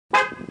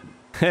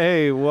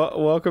Hey,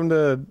 welcome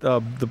to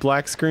the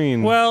black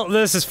screen. Well,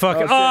 this is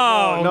fucking. No,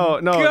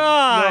 God! no.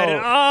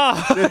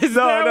 Oh, is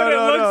that what it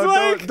looks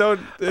like?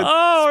 Don't.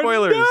 Oh,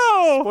 spoilers.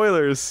 no.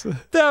 Spoilers.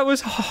 That was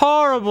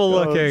horrible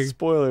looking.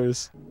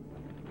 Spoilers.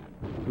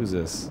 Who's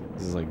this?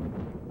 This is like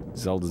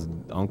Zelda's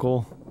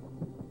uncle.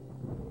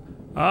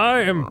 I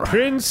am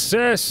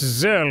Princess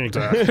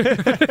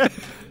Zelda.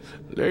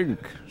 Link,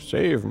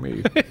 save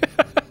me.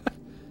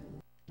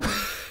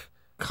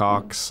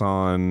 Cocks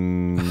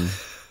on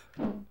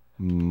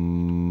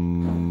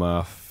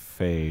my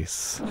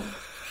face.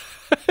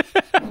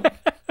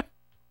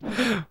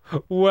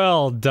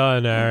 Well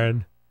done,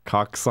 Aaron.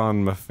 Cocks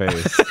on my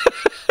face.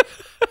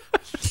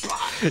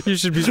 You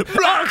should be.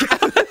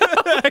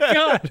 Oh my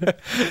God!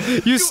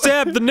 You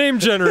stabbed the name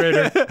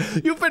generator.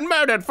 You've been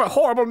murdered for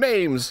horrible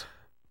names.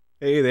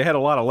 Hey, they had a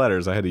lot of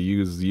letters. I had to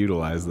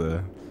utilize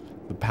the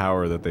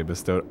power that they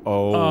bestowed.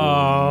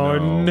 Oh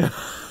no.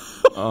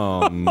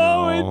 Oh no.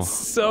 Oh, it's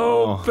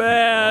so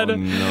bad. Oh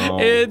no.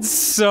 It's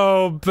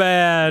so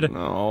bad.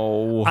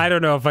 No. I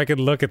don't know if I could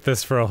look at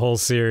this for a whole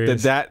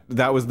series.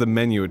 That was the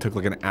menu. It took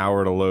like an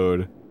hour to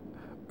load.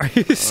 Are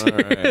you serious?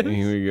 Alright,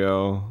 here we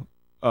go.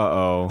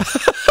 Uh-oh.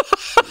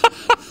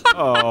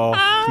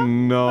 Oh,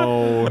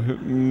 no.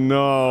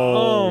 No.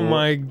 Oh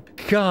my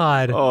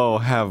God. Oh,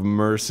 have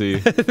mercy.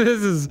 This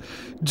is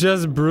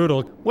just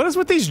brutal. What is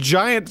with these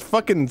giant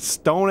fucking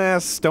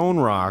stone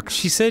rocks?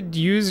 She said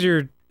use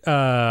your,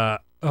 My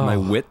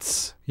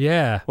wits?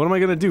 Yeah. What am I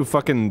gonna do?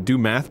 Fucking do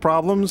math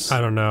problems?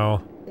 I don't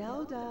know.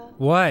 Zelda,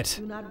 What?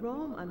 do not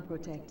roam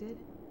unprotected.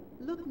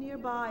 Look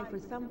nearby for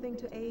something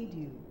to aid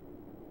you.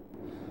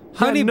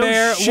 Honey no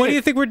Bear, shit. what do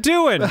you think we're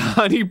doing?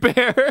 Honey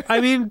Bear?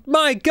 I mean,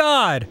 my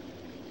God.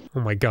 Oh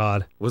my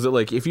God. Was it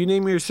like, if you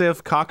name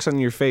yourself Cocks on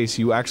your face,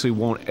 you actually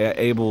won't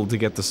able to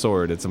get the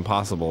sword. It's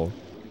impossible.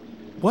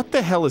 What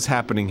the hell is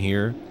happening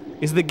here?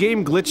 Is the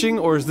game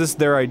glitching, or is this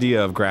their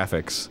idea of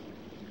graphics?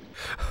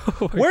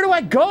 Where do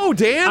I go,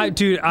 Dan?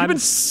 Dude, I've been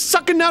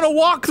sucking down a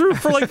walkthrough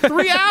for like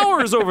 3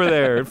 hours over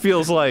there, it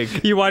feels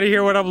like. You want to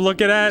hear what I'm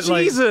looking at?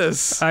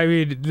 Jesus! I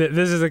mean,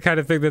 this is the kind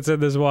of thing that's in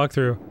this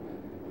walkthrough.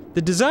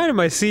 The design of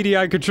my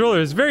CDI controller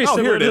is very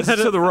similar here it is, to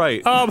that to the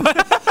right. How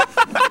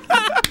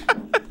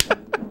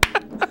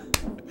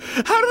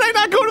did I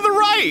not go to the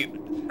right?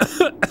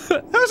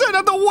 How's that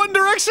not the one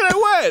direction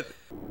I went?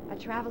 A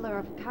traveler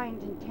of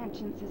kind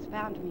intentions has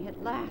found me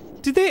at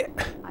last. Did they?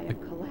 I have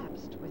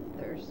collapsed with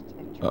thirst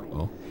and drink.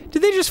 Uh-oh.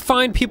 Did they just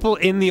find people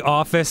in the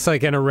office,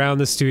 like, and around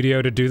the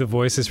studio to do the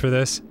voices for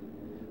this?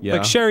 Yeah.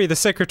 Like, Sherry, the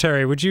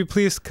secretary, would you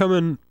please come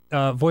and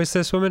voice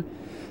this woman?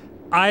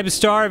 I'm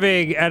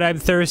starving and I'm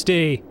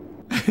thirsty.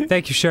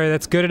 Thank you, Sherry.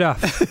 That's good enough.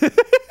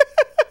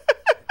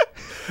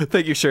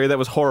 Thank you, Sherry. That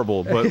was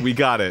horrible, but we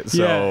got it,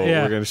 so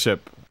Yeah. we're gonna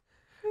ship.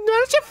 Why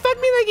don't you fuck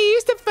me like you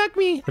used to fuck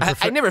me?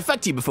 I never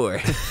fucked you before.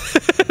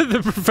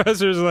 The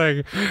professor's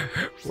like,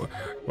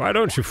 why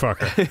don't you fuck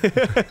her?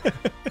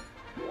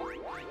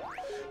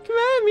 Come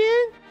on,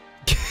 man.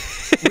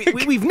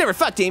 We've never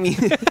fucked, Amy.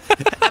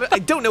 I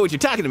don't know what you're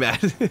talking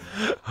about.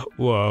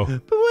 Whoa.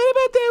 But what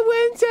about that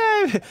one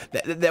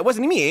time? That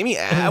wasn't me, Amy.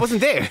 I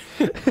wasn't there.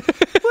 Well,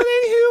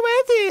 then who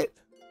was it?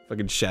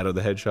 Fucking Shadow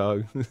the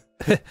Hedgehog.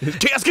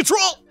 Chaos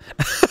Control!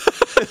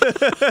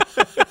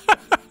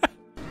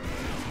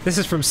 This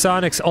is from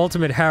Sonic's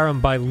Ultimate Harem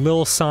by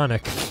Lil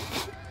Sonic.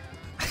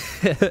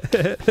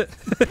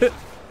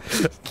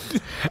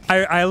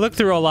 I looked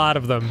through a lot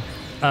of them,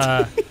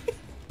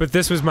 but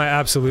this was my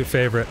absolute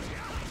favorite.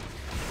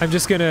 I'm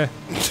just gonna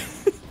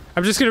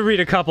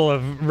read a couple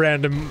of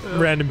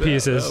random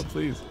pieces. Oh,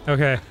 please.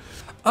 Okay.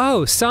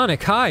 Oh,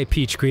 Sonic, hi,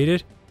 Peach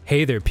greeted.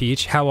 Hey there,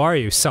 Peach. How are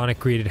you? Sonic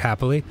greeted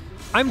happily.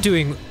 I'm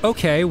doing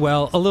okay,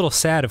 well, a little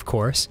sad, of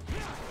course.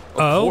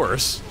 Of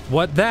course.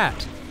 What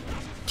that?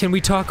 Can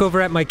we talk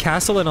over at my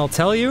castle and I'll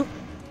tell you?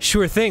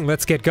 Sure thing,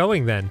 let's get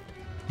going then.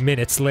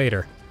 Minutes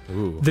later.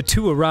 Ooh. The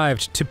two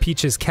arrived to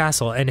Peach's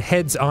castle and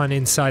heads on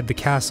inside the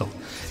castle.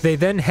 They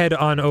then head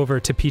on over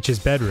to Peach's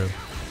bedroom.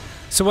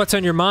 So what's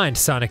on your mind?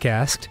 Sonic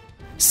asked.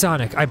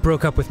 Sonic, I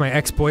broke up with my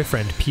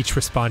ex-boyfriend, Peach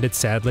responded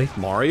sadly.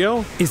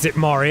 Mario? Is it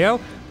Mario?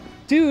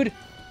 Dude,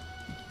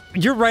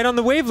 you're right on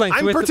the wavelength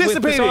I'm with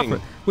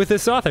participating! with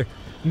this author.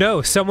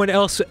 No, someone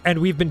else, and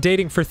we've been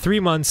dating for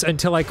 3 months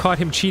until I caught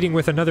him cheating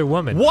with another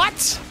woman.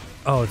 What?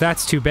 Oh,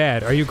 that's too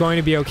bad. Are you going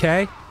to be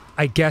okay?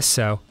 I guess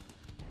so.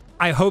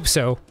 I hope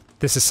so.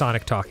 This is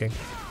Sonic talking.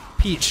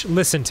 Peach,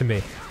 listen to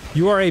me.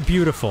 You are a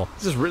beautiful.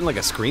 Is this written like a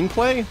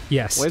screenplay?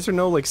 Yes. Why is there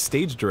no, like,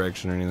 stage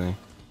direction or anything?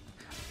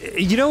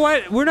 You know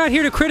what? We're not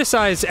here to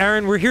criticize,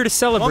 Aaron. We're here to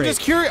celebrate. Well, I'm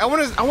just curious. I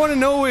want to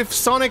know if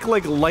Sonic,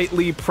 like,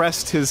 lightly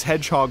pressed his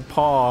hedgehog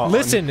paw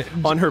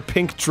on her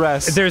pink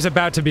dress. There's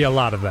about to be a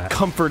lot of that.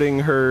 Comforting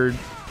her.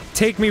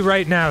 Take me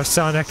right now,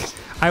 Sonic.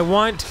 I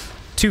want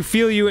to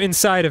feel you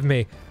inside of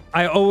me.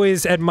 I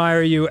always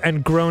admire you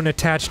and grown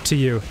attached to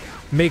you.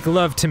 Make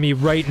love to me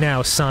right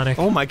now, Sonic.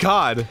 Oh my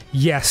god.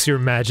 Yes, Your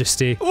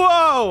Majesty.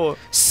 Whoa!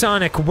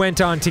 Sonic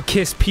went on to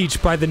kiss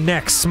Peach by the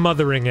neck,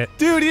 smothering it.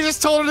 Dude, he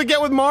just told her to get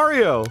with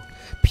Mario.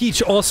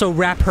 Peach also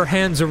wrapped her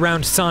hands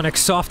around Sonic,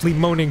 softly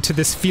moaning to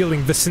this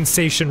feeling, the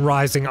sensation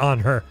rising on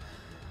her.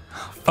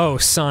 Oh,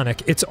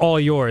 Sonic, it's all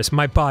yours.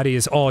 My body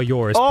is all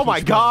yours. Oh Peach my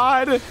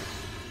god!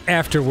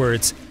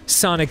 Afterwards,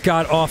 Sonic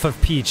got off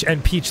of Peach,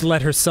 and Peach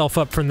let herself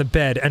up from the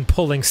bed and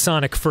pulling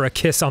Sonic for a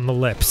kiss on the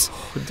lips.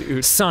 Oh,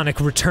 dude. Sonic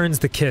returns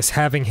the kiss,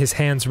 having his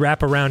hands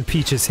wrap around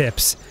Peach's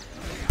hips.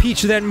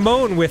 Peach then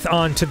moan with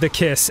onto the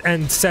kiss,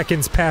 and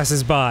seconds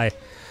passes by.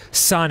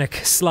 Sonic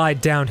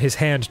slide down his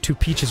hand to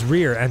Peach's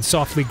rear and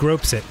softly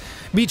gropes it,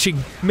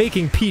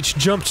 making Peach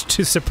jump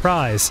to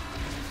surprise.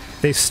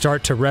 They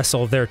start to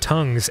wrestle their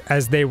tongues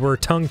as they were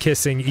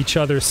tongue-kissing each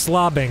other,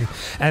 slobbing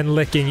and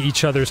licking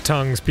each other's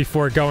tongues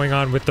before going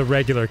on with the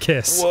regular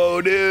kiss.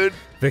 Whoa, dude.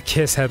 The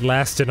kiss had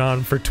lasted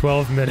on for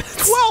 12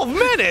 minutes. 12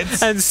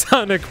 minutes?! And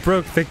Sonic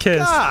broke the kiss.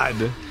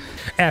 God!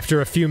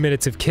 After a few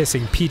minutes of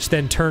kissing, Peach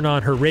then turned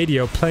on her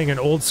radio, playing an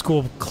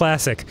old-school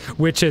classic,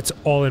 which it's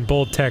all in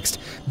bold text.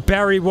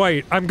 Barry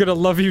White, I'm gonna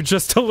love you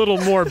just a little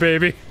more,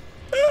 baby.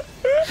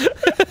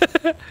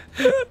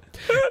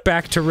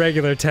 Back to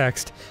regular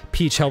text.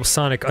 Peach helps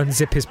Sonic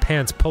unzip his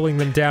pants, pulling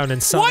them down,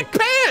 and Sonic—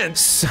 What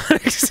pants?!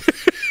 Sonic—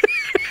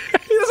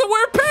 He doesn't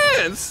wear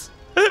pants!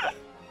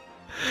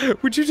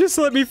 Would you just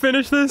let me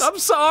finish this? I'm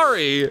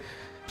sorry!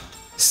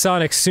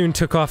 Sonic soon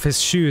took off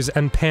his shoes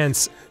and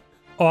pants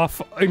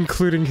off,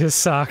 including his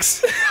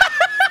socks.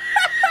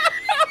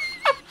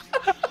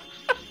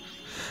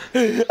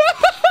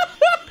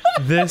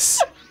 This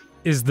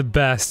is the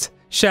best.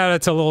 Shout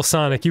out to Lil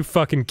Sonic, you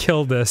fucking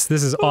killed this.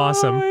 This is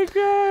awesome. Oh my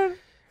god.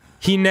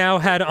 He now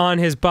had on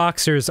his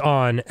boxers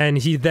on, and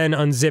he then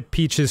unzipped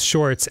Peach's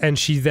shorts, and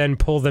she then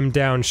pulled them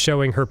down,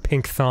 showing her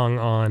pink thong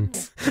on.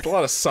 There's a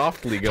lot of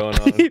softly going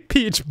on.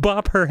 Peach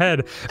bop her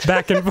head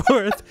back and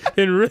forth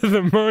in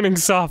rhythm, moaning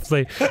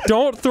softly.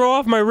 Don't throw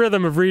off my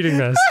rhythm of reading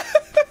this.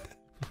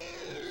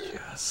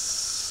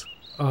 Yes.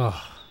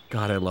 Oh,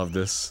 God, I love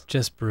this.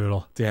 just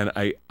brutal. Dan,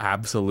 I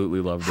absolutely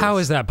love this. How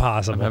is that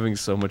possible? I'm having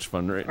so much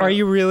fun right now. Are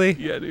you really?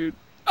 Yeah, dude.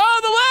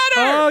 Oh, the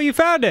ladder! Oh, you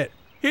found it!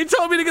 He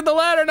told me to get the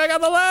ladder, and I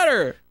got the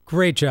ladder!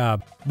 Great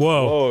job.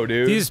 Whoa. Whoa,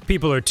 dude. These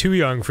people are too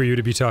young for you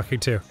to be talking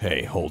to.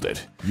 Hey, hold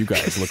it. You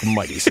guys look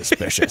mighty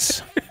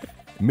suspicious.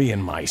 Me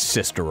and my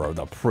sister are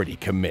the Pretty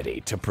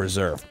Committee to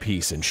preserve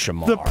peace in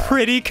Shamar. The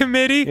Pretty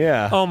Committee?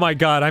 Yeah. Oh my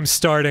god, I'm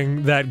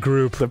starting that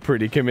group. The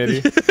Pretty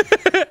Committee.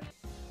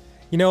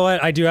 You know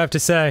what? I do have to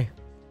say,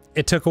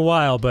 it took a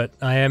while, but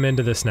I am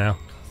into this now.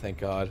 Thank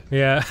God.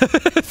 Yeah.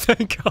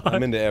 Thank God.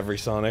 I'm into every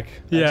Sonic.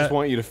 Yeah. I just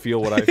want you to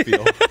feel what I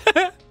feel.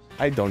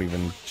 I don't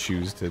even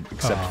choose to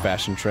accept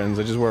fashion trends.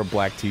 I just wear a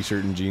black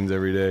t-shirt and jeans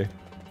every day.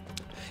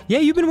 Yeah,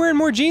 you've been wearing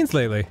more jeans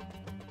lately.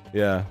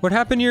 Yeah. What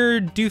happened to your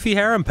doofy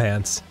harem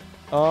pants?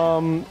 I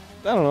don't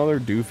know, they're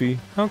doofy.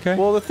 Okay.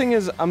 Well, the thing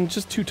is, I'm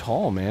just too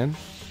tall, man.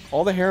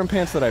 All the harem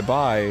pants that I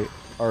buy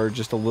are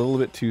just a little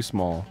bit too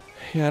small.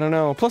 Yeah, I don't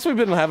know. Plus, we've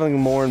been having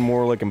more and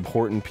more, like,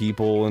 important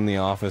people in the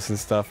office and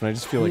stuff, and I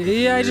just feel like...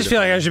 Yeah, I just feel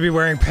like I should be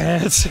wearing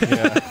pants.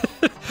 Yeah.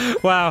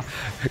 Wow.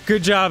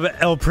 Good job,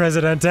 El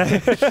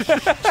Presidente.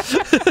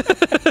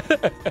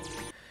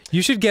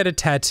 You should get a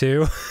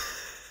tattoo.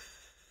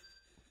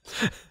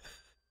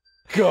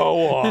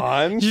 Go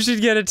on! You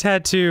should get a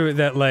tattoo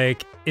that,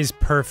 like, is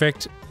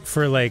perfect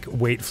for, like,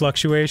 weight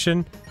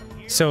fluctuation.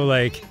 So,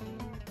 like,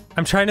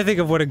 I'm trying to think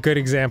of what a good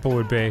example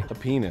would be. A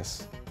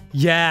penis.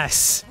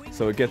 Yes!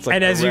 So it gets, like,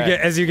 And as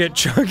you get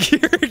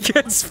chunkier, it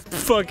gets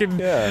fucking...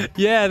 Yeah.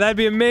 Yeah, that'd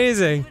be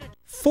amazing.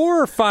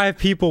 4 or 5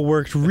 people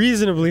worked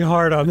reasonably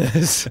hard on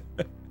this.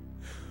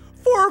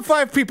 4 or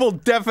 5 people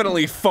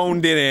definitely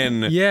phoned it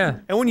in. Yeah.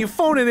 And when you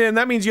phone it in,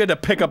 that means you had to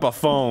pick up a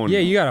phone. Yeah,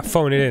 you gotta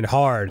phone it in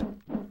hard.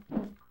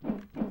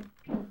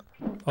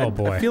 Oh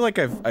boy. I feel like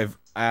I've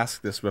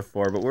asked this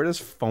before, but where does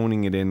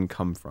phoning it in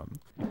come from?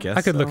 I guess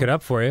I could look it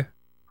up for you.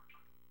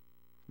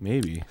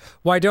 Maybe.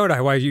 Why don't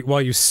I?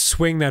 While you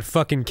swing that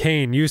fucking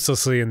cane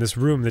uselessly in this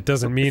room that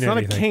doesn't mean anything.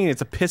 It's not a cane,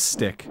 it's a piss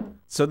stick.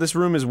 So this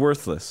room is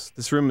worthless.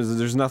 This room is,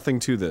 there's nothing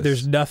to this.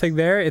 There's nothing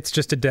there? It's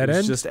just a dead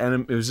end?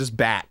 It was just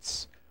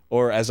bats.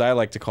 Or as I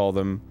like to call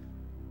them,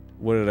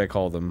 what did I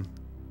call them?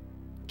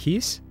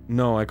 Keys?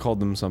 No, I called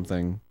them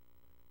something.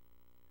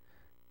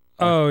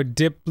 Oh,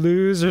 dip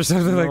blues or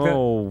something like that?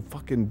 Oh,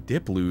 fucking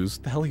diploos.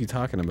 What the hell are you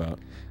talking about?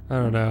 I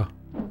don't know.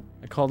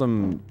 I called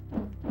them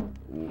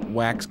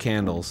wax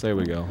candles. There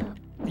we go.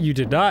 You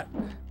did not.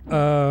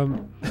 Oh,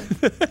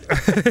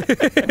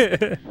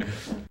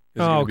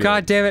 be god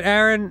like- damn it,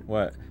 Aaron.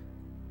 What?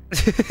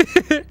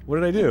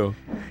 What did I do?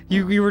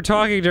 You were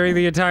talking during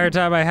the entire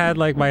time I had,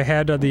 like, my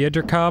hand on the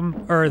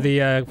intercom, or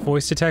the,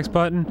 voice to text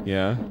button.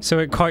 Yeah. So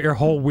it caught your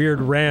whole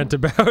weird rant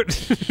about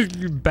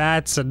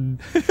bats and...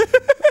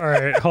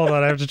 Alright, hold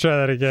on, I have to try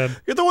that again.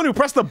 You're the one who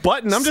pressed the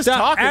button. I'm just Stop,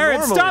 talking Aaron,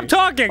 normally. stop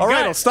talking! All right,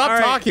 God, I'll stop all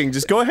right. talking.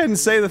 Just go ahead and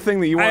say the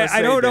thing that you want to say,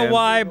 I don't know Dan.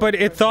 why, but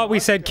it thought we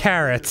said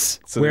carrots.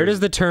 So Where there's-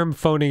 does the term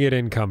phoning it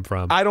in come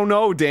from? I don't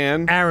know,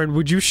 Dan. Aaron,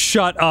 would you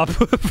shut up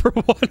for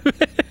 1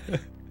 minute?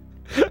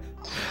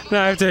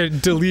 Now I have to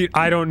delete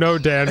I don't know,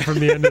 Dan, from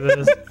the end of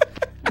this.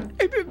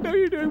 I didn't know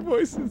you were doing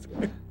voices.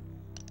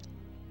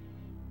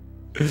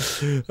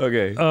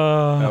 Okay.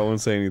 I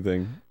won't say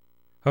anything.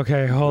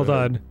 Okay, hold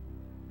on.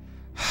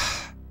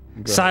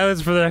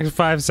 Silence for the next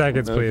 5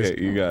 seconds, please.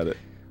 Okay, you got it.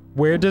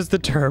 Where does the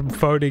term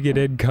phoning it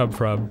in come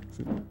from?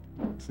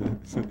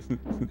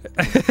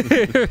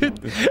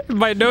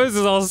 My nose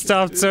is all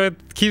stuffed, so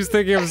it keeps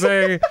thinking of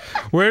saying,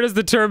 where does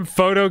the term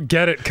photo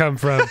get it come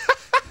from?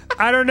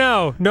 I don't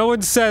know. No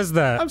one says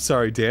that. I'm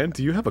sorry, Dan.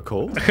 Do you have a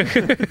cold?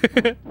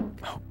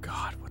 Oh,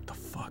 God. What the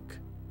fuck?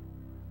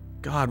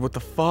 God, what the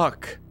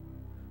fuck?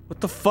 What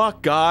the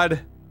fuck,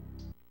 God?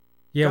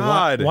 Yeah,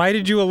 God. Why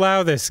did you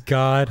allow this,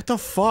 God? What the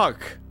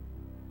fuck?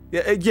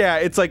 Yeah,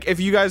 it's like, if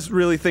you guys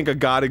really think a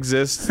god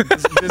exists,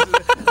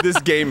 this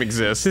game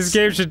exists. This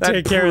game should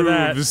take care of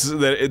that.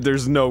 That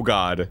there's no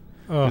god.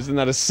 Oh. There's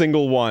not a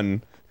single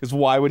one. Because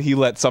why would he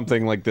let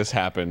something like this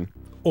happen?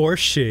 Or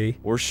she.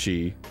 Or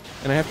she.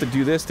 And I have to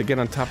do this to get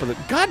on top of the-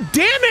 God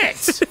damn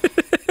it!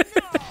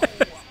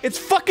 It's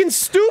fucking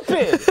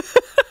stupid!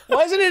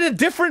 Why isn't it a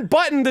different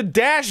button to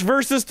dash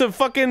versus to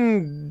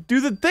fucking do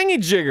the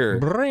thingy-jigger?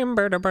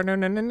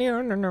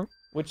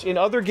 Which in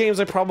other games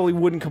I probably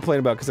wouldn't complain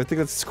about, because I think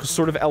that's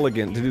sort of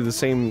elegant to do the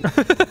same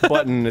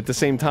button at the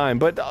same time.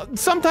 But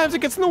sometimes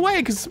it gets in the way,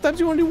 because sometimes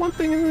you want to do one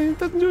thing and it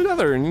doesn't do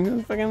another, and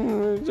you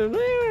fucking...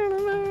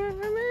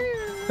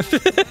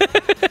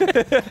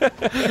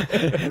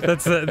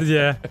 That's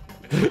yeah.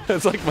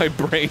 That's like my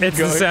brain It's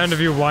going. the sound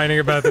of you whining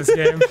about this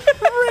game.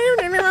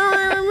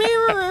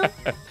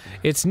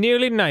 It's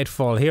nearly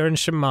nightfall here in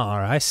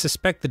Shamar. I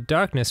suspect the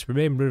darkness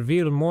may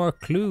reveal more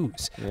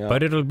clues,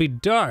 but it'll be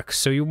dark,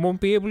 so you won't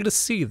be able to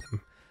see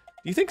them.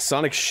 Do you think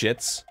Sonic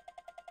shits?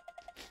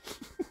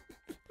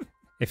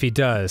 If he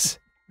does,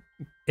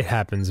 it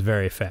happens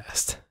very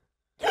fast.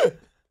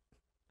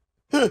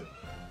 Gotta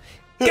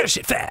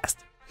shit fast!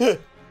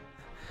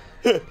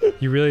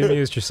 You really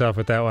amused yourself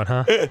with that one,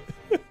 huh?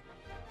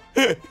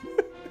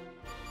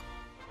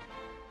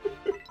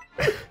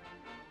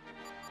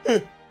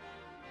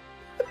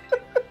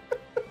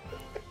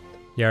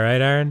 You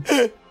alright, Aaron?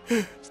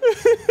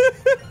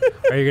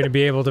 Are you gonna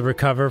be able to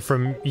recover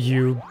from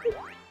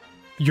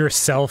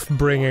yourself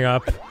bringing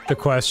up the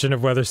question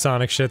of whether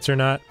Sonic shits or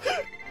not?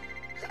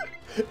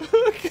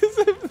 Because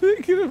I'm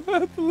thinking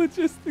about the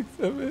logistics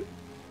of it.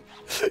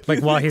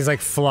 Like while he's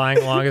like flying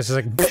along, it's just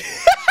like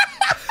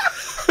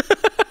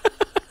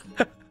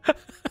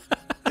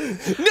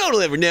No one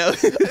will ever know.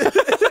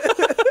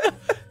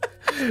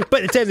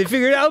 by the time they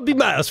figure it out, it'll be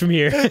miles from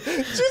here. Just see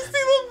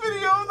the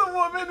video of the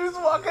woman who's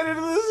walking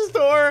into the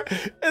store,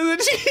 and then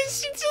she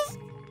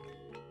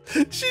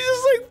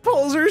just like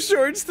pulls her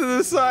shorts to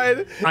the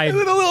side, and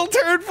then a little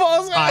turd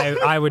falls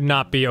out. I would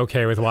not be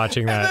okay with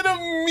watching that. And then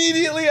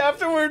immediately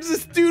afterwards,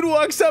 this dude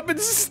walks up and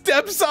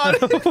steps on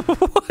it.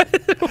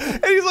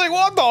 And he's like,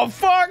 "What the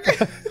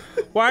fuck?"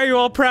 Why are you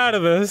all proud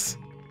of this?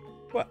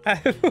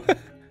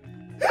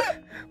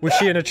 Was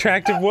she an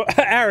attractive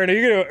Aaron,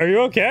 are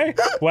you okay?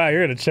 Wow,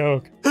 you're gonna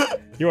choke.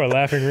 You are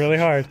laughing really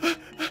hard.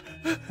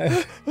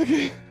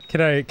 Okay.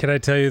 Can I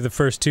tell you the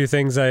first two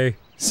things I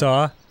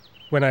saw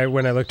when I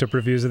looked up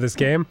reviews of this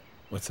game?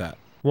 What's that?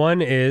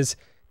 One is,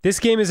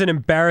 this game is an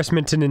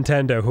embarrassment to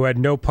Nintendo, who had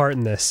no part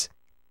in this.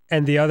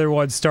 And the other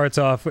one starts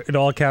off in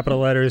all capital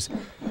letters,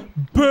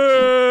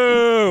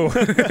 BOO!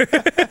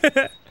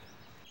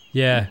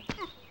 Yeah.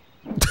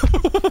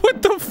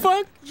 What the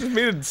fuck? Just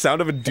made a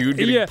sound of a dude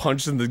getting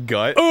punched in the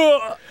gut.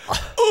 Oh!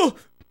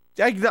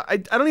 I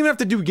don't even have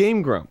to do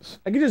game grumps.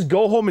 I can just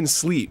go home and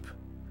sleep.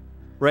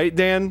 Right,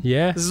 Dan?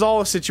 Yeah. This is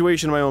all a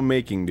situation of my own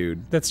making,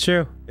 dude. That's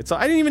true. It's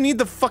I didn't even need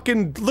the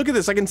fucking look at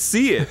this. I can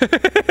see it.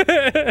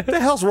 What the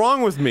hell's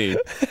wrong with me? I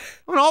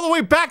went all the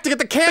way back to get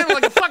the candle.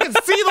 I can fucking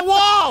see the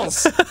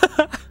walls.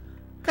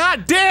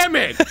 God damn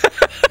it!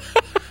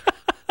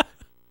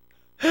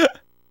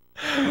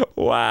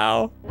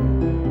 Wow.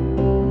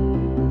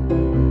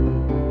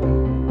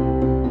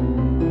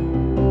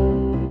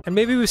 And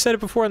maybe we said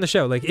it before on the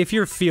show, like, if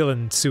you're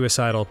feeling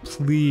suicidal,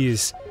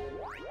 please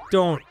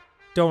don't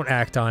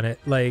act on it.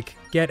 Like,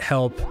 get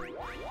help.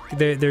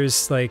 There's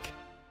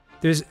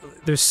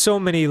so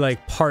many,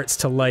 like, parts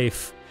to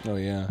life. Oh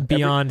yeah.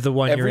 Beyond the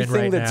one you're in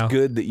right now. Everything that's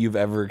good that you've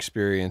ever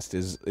experienced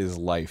is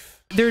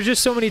life. There's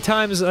just so many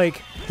times, like,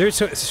 there's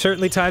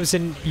certainly times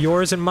in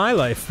yours and my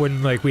life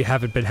when, like, we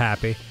haven't been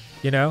happy,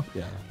 you know?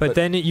 Yeah. But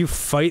then you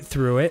fight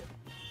through it,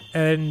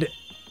 and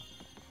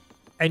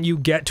you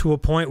get to a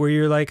point where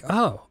you're like,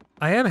 oh,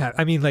 I am happy.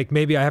 I mean, like,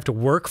 maybe I have to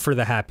work for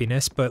the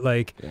happiness, but,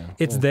 like,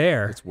 it's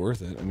there. It's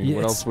worth it. I mean,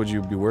 what else would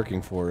you be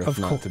working for if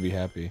not to be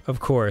happy?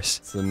 Of course.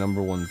 It's the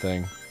 #1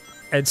 thing.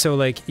 And so,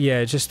 like,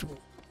 yeah,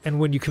 and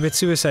when you commit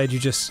suicide, you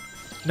just,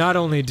 not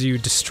only do you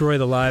destroy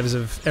the lives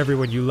of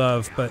everyone you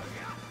love, but,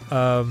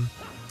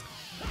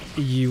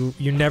 you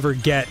never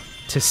get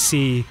to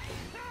see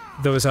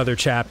those other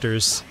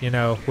chapters, you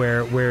know,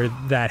 where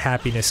that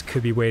happiness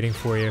could be waiting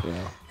for you.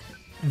 Yeah.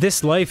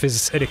 This life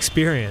is an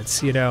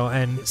experience, you know,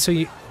 and so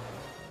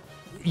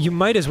you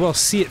might as well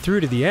see it through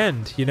to the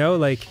end, you know,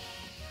 like,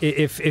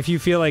 if you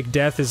feel like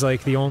death is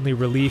like the only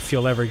relief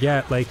you'll ever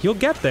get, like, you'll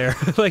get there,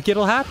 like,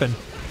 it'll happen,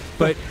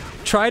 but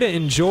try to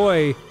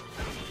enjoy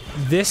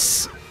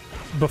this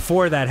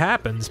before that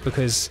happens,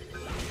 because,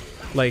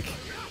 like,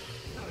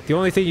 the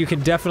only thing you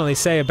can definitely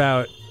say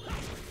about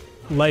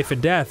life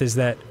and death is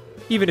that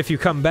even if you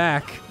come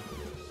back,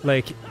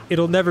 like,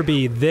 it'll never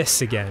be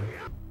this again.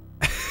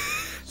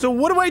 So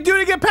what do I do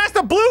to get past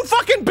the blue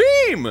fucking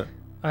beam?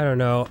 I don't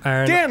know,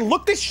 Aaron. Dan,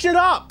 look this shit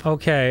up!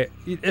 Okay,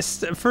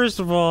 first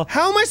of all...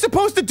 How am I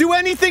supposed to do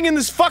anything in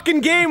this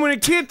fucking game when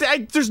it can't-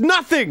 there's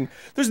nothing!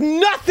 There's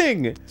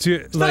nothing!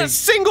 There's not a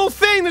single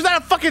thing! There's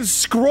not a fucking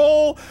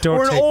scroll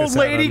or an old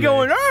lady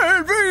going,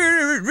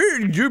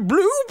 your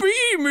blue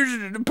beam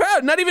is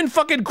not even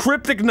fucking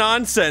cryptic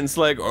nonsense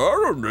like,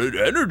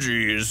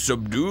 energy is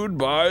subdued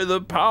by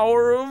the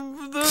power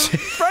of the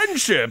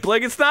friendship.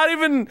 Like, it's not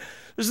even-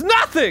 there's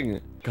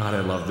nothing! God,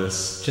 I love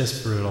this.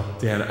 Just brutal.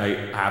 Dan,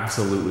 I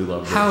absolutely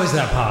love this. How is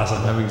that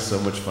possible? I'm having so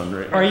much fun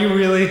right now. Are you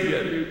really?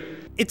 Yeah,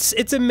 dude.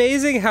 It's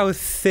amazing how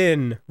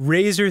thin,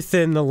 razor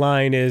thin the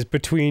line is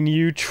between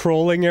you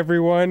trolling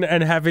everyone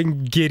and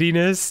having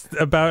giddiness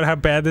about how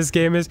bad this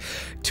game is,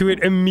 to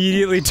it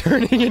immediately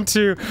turning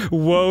into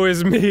woe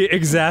is me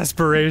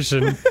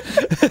exasperation.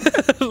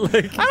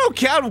 Like, I don't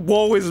care.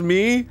 Woe is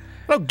me. I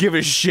don't give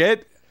a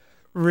shit.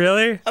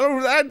 Really?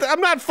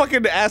 I'm not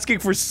fucking asking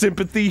for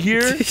sympathy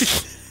here.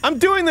 I'm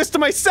doing this to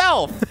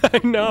myself. I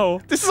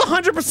know. This is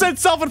 100%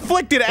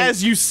 self-inflicted,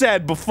 as you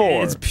said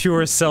before. It's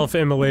pure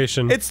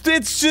self-immolation. It's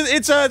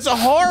a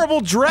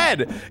horrible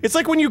dread. It's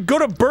like when you go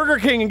to Burger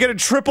King and get a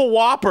triple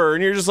Whopper,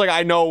 and you're just like,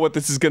 I know what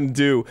this is gonna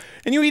do,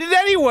 and you eat it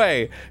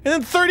anyway. And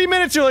then 30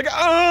 minutes, you're like,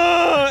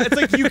 ugh. It's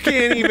like you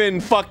can't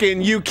even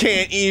fucking. You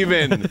can't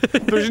even.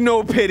 There's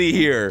no pity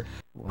here.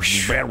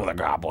 Bad with a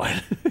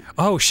goblin.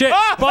 Oh shit!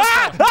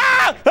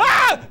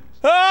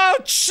 Oh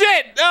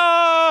shit!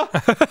 Oh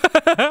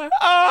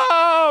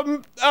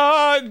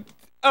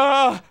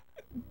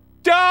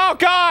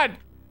god!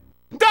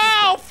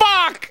 Oh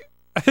fuck!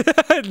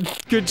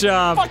 Good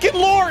job. Fucking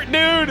Lort,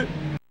 dude!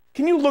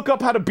 Can you look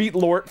up how to beat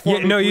Lort for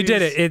me, No, you please?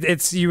 did it.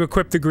 It's you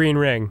equip the green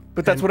ring.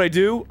 But that's what I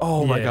do?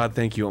 Oh my Yeah. god,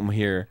 thank you, I'm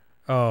here.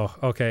 Oh,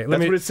 okay.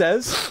 That's what it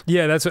says?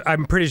 Yeah, that's what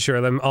I'm pretty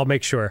sure. I'll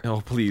make sure.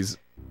 Oh, please.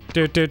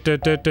 Oh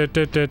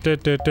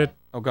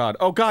Oh god,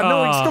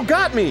 no, he still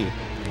got me!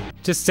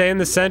 Just stay in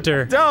the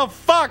center. Oh,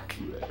 fuck!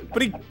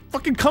 But he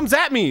fucking comes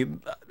at me!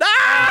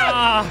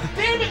 Ah!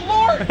 Damn it,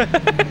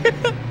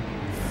 Lord!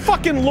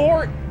 Fucking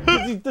Lord!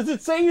 Does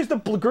it say use the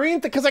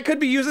green? Because I could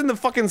be using the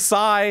fucking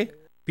Psy.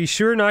 Be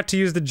sure not to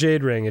use the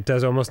jade ring. It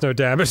does almost no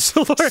damage to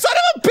Lord. Son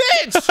of a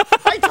bitch!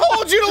 I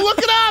told you to look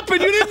it up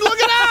and you didn't look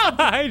it up!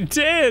 I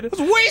did! I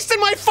was wasting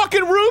my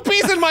fucking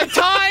rupees and my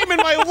time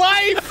and my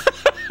life!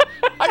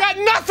 I got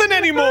nothing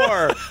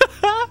anymore!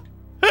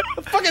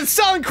 I'm fucking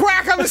selling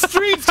crack on the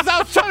streets because I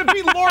was trying to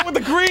beat Lord with the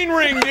green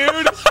ring,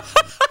 dude!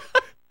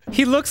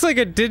 He looks like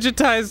a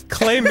digitized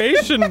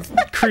claymation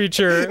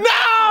creature.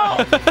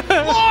 No!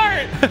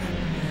 Lord!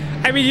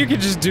 I mean, you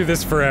could just do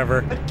this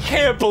forever. I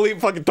can't believe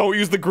fucking don't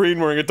use the green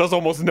ring. It does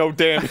almost no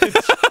damage.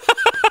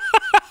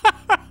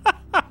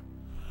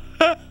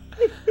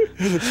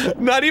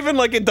 Not even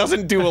like it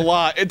doesn't do a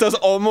lot. It does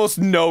almost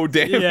no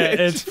damage. Yeah,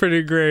 it's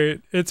pretty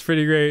great. It's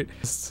pretty great.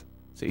 So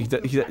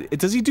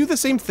does he do the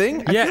same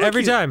thing? Yeah,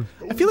 every time.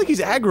 I feel like he's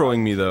aggroing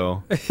me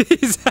though. He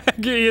is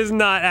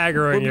not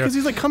aggroing you. Because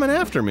he's like coming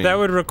after me. That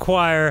would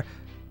require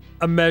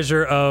a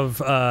measure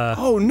of,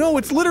 Oh no,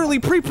 it's literally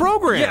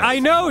pre-programmed. Yeah, I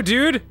know,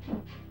 dude.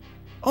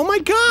 Oh my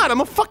god,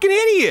 I'm a fucking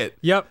idiot.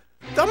 Yep.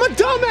 I'm a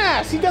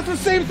dumbass. He does the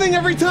same thing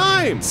every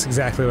time. That's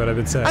exactly what I've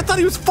been saying. I thought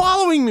he was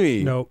following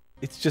me. Nope.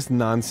 It's just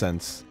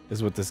nonsense,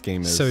 is what this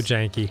game is. So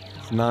janky.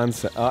 It's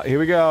nonsense. Here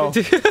we go.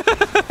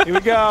 Here we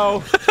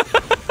go.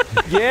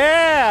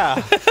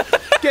 Yeah.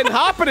 Getting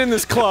hopping in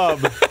this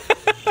club.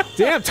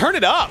 Damn, turn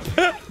it up.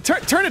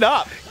 Turn it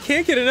up.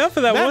 Can't get enough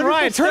of that Matt one.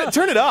 Ryan,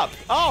 turn it up.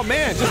 Oh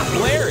man, just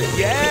blare it.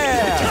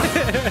 Yeah.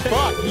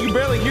 Fuck, you can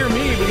barely hear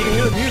me, but you can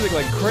hear the music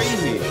like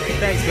crazy.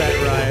 Thanks, Matt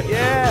Ryan.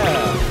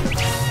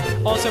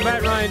 Yeah. Also,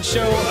 Matt Ryan,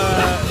 show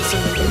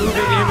some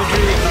moving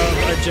imagery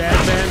of a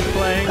jazz band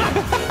playing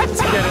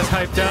to get us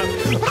hyped up.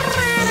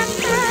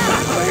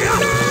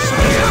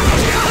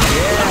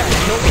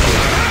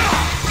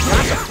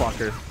 Yeah.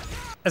 Fucker.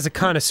 As a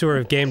connoisseur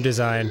of game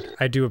design,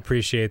 I do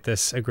appreciate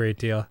this a great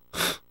deal.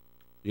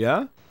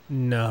 Yeah?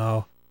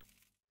 No.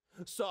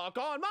 Suck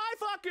on my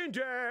fucking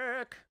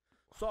dick.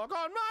 Suck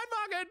on my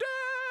fucking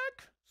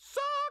dick.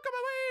 Suck on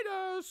my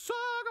wiener. Suck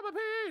on my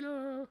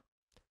penis.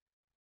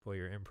 Boy,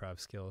 your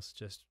improv skills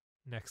just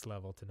next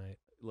level tonight.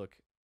 Look,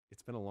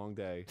 it's been a long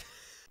day.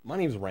 My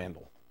name's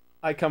Randall.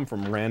 I come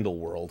from Randall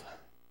World,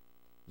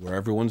 where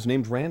everyone's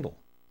named Randall.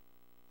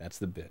 That's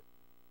the bit.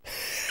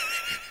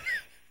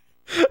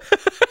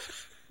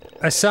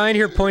 A sign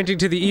here pointing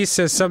to the east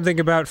says something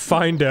about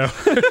Findo.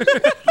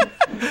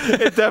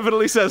 It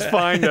definitely says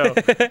Findo.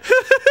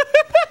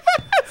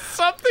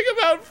 Something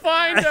about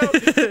Findo.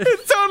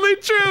 It's totally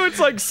true. It's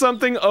like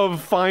something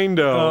of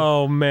Findo.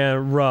 Oh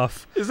man,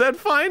 rough. Is that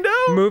Findo?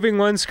 Moving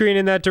one screen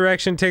in that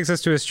direction takes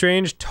us to a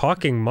strange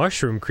talking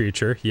mushroom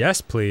creature.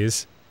 Yes,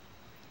 please.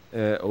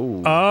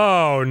 Oh.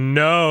 Oh,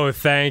 no,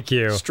 thank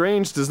you.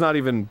 Strange does not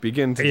even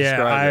begin to Yeah,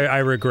 describe it. I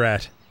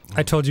regret.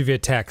 I told you via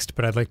text,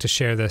 but I'd like to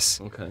share this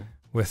Okay.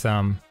 with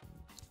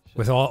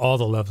all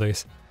the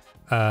lovelies.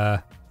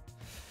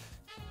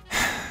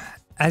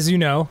 As you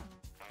know,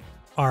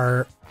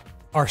 our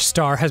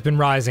star has been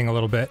rising a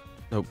little bit.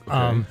 Oh,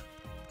 okay.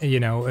 You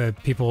know,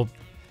 people,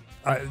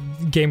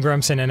 Game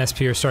Grumps and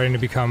NSP are starting to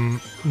become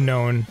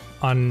known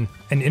on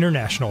an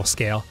international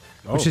scale,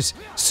 which is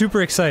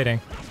super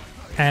exciting.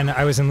 And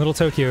I was in Little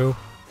Tokyo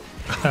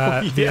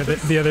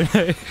the other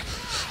day,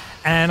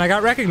 and I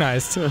got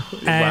recognized. And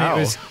Wow. it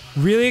was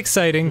really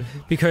exciting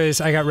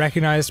because I got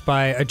recognized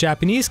by a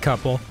Japanese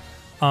couple,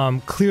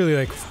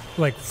 clearly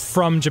like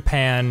from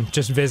Japan,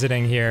 just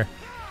visiting here,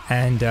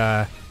 and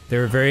they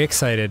were very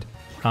excited.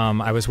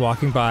 I was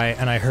walking by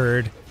and I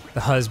heard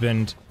the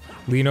husband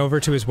lean over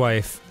to his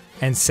wife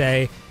and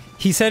say,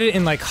 he said it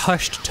in like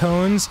hushed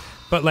tones,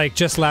 but like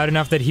just loud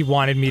enough that he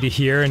wanted me to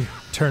hear and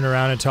turn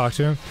around and talk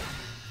to him.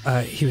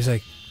 He was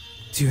like,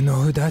 "Do you know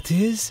who that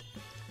is?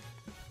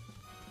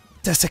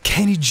 That's a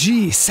Kenny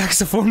G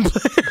saxophone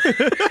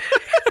player."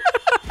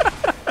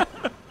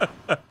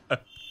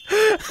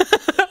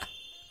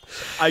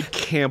 I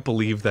can't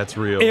believe that's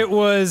real. It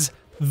was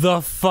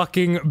the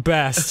fucking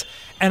best.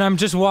 And I'm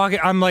just walking,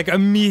 I'm like,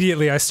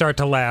 immediately I start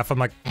to laugh. I'm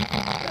like,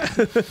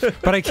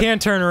 but I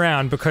can't turn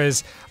around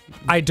because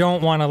I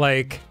don't want to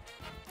like,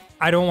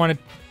 I don't want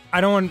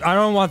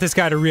this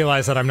guy to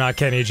realize that I'm not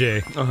Kenny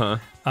G.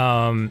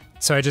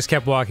 So I just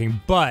kept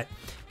walking. But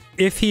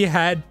if he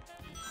had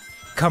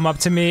come up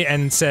to me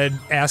and said,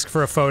 ask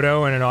for a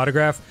photo and an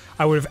autograph,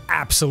 I would have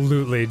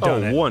absolutely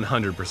done it.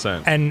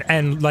 100%.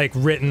 And like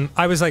written,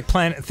 I was like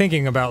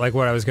thinking about like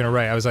what I was gonna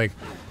write. I was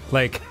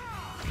like,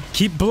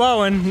 keep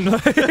blowing.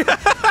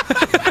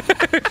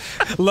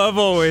 Love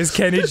always,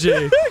 Kenny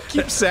G.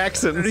 Keep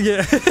Saxon.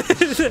 Yeah.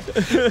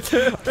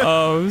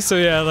 So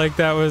yeah, like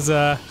that was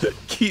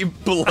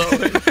Keep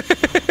blowing.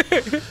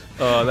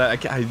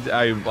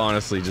 I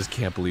honestly just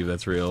can't believe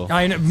that's real.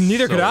 I know,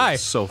 neither could I.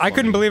 So I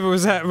couldn't funny. believe it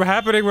was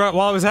happening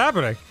while it was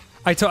happening.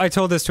 I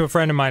told this to a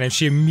friend of mine, and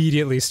she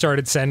immediately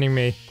started sending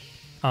me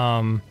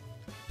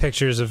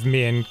pictures of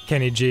me and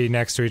Kenny G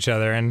next to each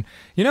other. And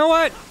you know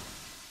what?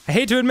 I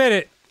hate to admit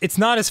it, it's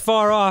not as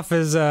far off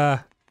as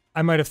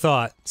I might have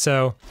thought.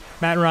 So,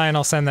 Matt and Ryan,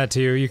 I'll send that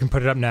to you. You can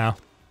put it up now.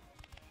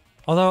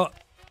 Although,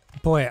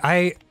 boy,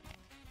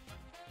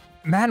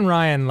 Matt and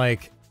Ryan,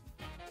 like,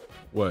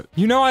 What?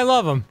 you know I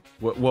love them.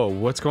 Whoa,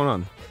 what's going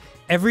on?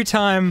 Every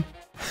time...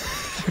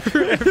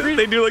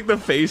 They do like the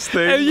face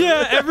thing.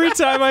 Yeah, every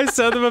time I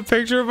send them a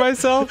picture of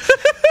myself,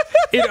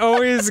 it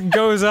always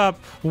goes up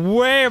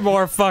way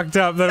more fucked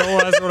up than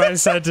it was when I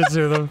sent it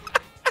to them.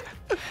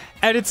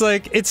 And it's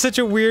like, it's such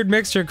a weird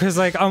mixture, because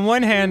like, on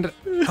one hand,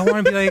 I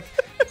want to be like,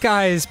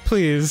 guys,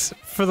 please,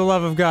 for the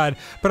love of God.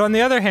 But on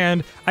the other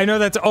hand, I know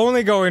that's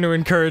only going to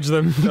encourage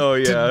them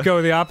to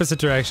go the opposite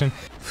direction.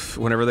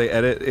 Whenever they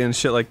edit and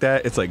shit like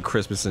that, it's like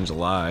Christmas in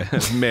July.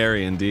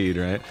 Merry indeed,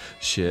 right?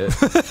 Shit.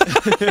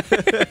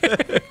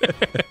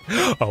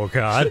 Oh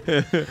God.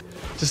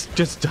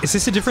 Just. Is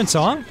this a different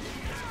song?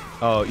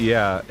 Oh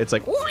yeah, it's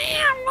like.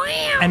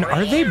 And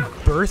are they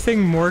birthing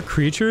more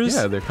creatures?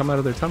 Yeah, they come out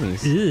of their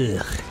tummies. Ugh.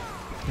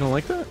 You don't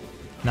like that?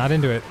 Not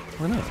into it.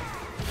 Why not?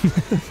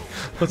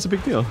 What's the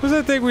big deal? What was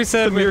that thing we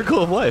said? The miracle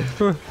of life.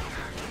 What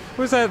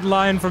was that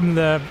line from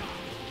the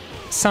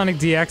Sonic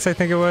DX, I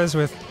think it was,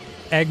 with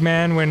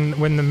Eggman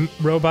when the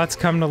robots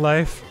come to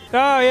life?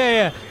 Oh,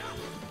 yeah.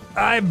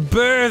 I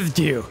birthed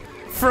you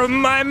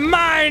from my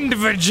mind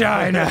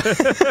vagina.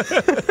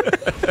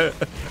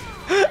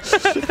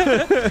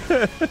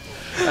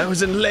 I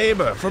was in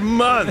labor for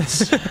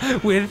months.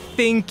 With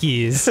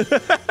thinkies.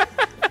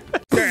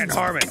 Dan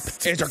Harmon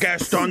is our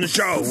guest on the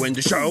show. In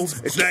the show,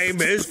 his name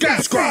is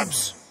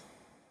Grumps.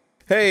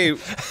 Hey,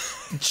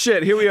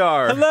 shit, here we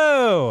are.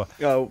 Hello.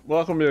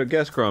 Welcome to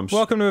Guest Grumps.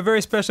 Welcome to a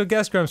very special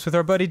guest Grumps with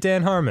our buddy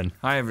Dan Harmon.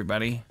 Hi,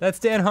 everybody. That's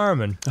Dan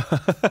Harmon.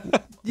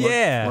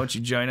 Yeah. Won't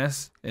you join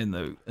us in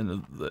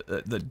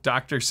the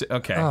doctor?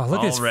 Okay. Oh,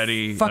 look at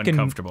already his fucking,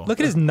 uncomfortable. Look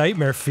at his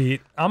nightmare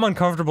feet. I'm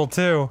uncomfortable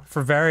too,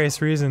 for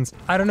various reasons.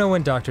 I don't know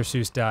when Dr.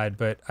 Seuss died,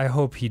 but I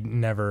hope he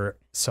never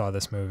saw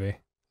this movie.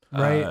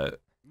 Right?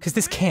 Because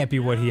this can't be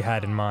what he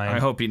had in mind. I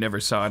hope he never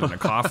saw it in a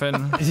coffin.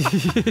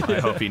 I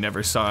hope he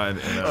never saw it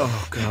in a.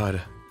 Oh God.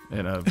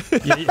 In a.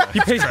 You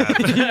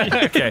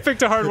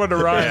picked a hard one to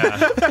ride.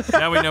 Yeah.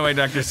 Now we know why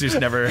Dr. Seuss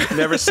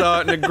Never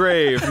saw it in a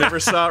grave. Never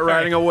saw it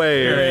riding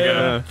away. There you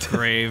go.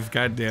 Grave.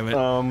 God damn it.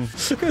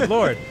 Good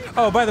lord.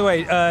 Oh, by the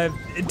way,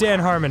 Dan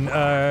Harmon,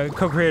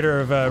 co-creator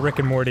of Rick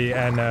and Morty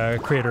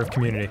and creator of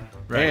Community.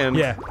 Right. And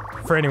Yeah,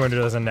 for anyone who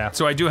doesn't know.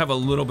 So I do have a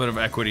little bit of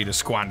equity to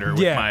squander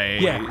with my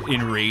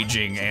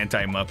enraging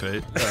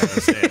anti-Muppet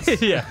stance.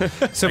 Yeah.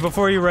 So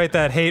before you write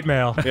that hate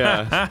mail,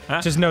 yeah.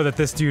 just know that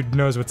this dude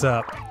knows what's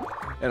up.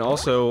 And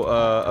also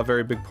a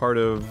very big part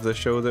of the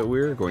show that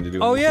we're going to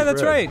do. Oh in yeah, YouTube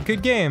that's Red. right.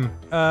 Good game.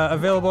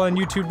 Available on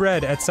YouTube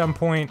Red at some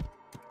point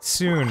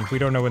soon. We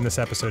don't know when this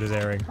episode is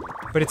airing,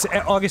 but it's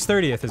August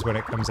 30th is when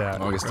it comes out.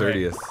 August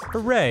 30th.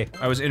 Hooray!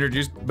 I was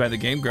introduced by the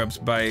Game Grumps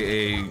by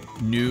a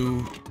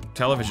new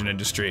television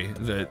industry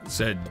that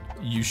said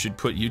you should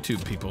put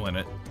YouTube people in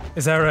it.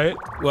 Is that right?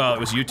 Well, it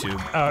was YouTube.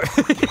 Oh.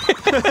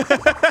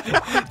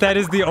 That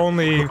is the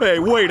only... Hey,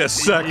 wait a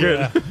second.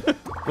 Yeah.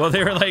 Well,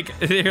 they were like,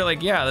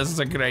 yeah, this is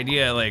a good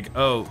idea. Like,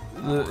 oh,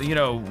 you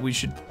know, you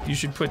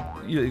should put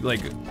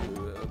like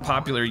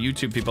popular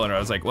YouTube people in it. I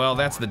was like, well,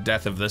 that's the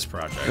death of this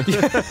project.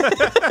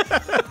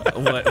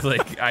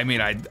 Like, I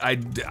mean,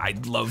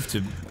 I'd love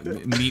to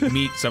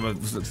meet some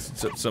of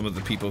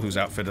the people whose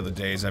outfit of the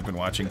days I've been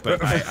watching,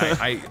 but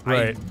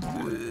Right.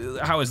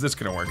 How is this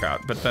gonna work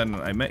out? But then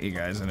I met you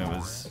guys, and it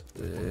was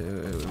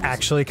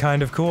Actually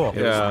kind of cool.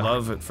 it was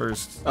love at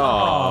first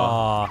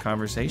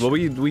conversation. Well,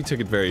 we took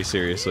it very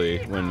seriously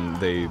when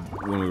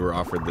we were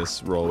offered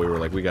this role. We were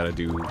like, we got to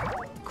do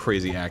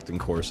crazy acting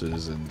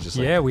courses and just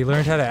like, Yeah, we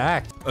learned how to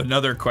act.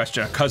 Another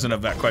question, a cousin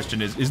of that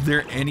question is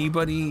there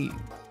anybody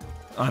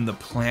on the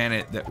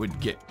planet that would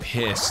get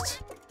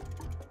pissed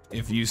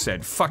if you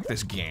said, fuck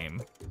this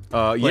game?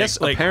 yes,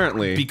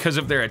 apparently. Because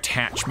of their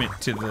attachment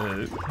to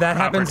the That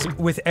happens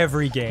property. with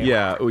every game.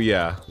 Yeah, oh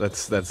yeah,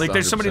 that's Like,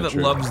 there's somebody 100% that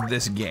true. loves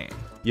this game.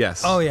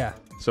 Yes. Oh yeah.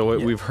 So what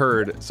we've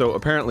heard, so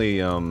apparently,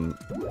 some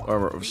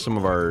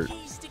of our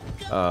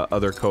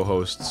other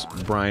co-hosts,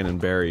 Brian and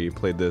Barry,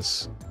 played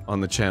this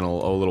on the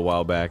channel a little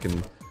while back,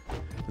 and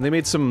they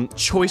made some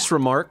choice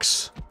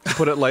remarks, to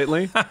put it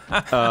lightly.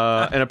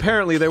 And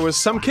apparently there was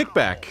some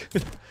kickback,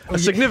 a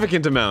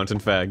significant amount, in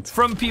fact.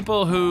 From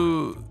people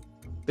who...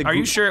 Are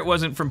you sure it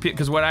wasn't from people?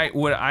 Because what I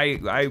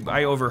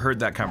overheard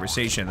that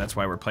conversation. That's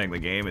why we're playing the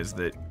game. Is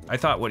that I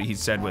thought what he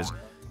said was,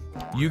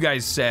 you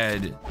guys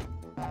said,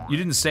 you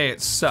didn't say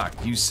it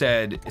sucked. You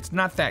said it's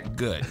not that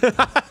good.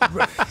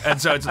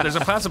 And so there's a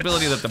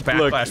possibility that the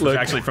backlash was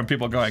actually from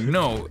people going,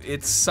 no,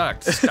 it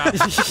sucked. Stop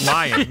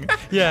lying.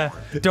 Yeah.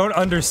 Don't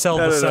undersell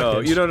the suckage. No,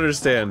 you don't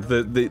understand.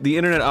 The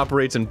internet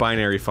operates in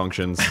binary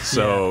functions,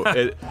 so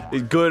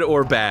it good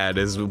or bad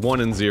is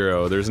 1 and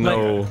 0. There's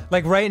no...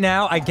 Like right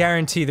now, I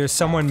guarantee there's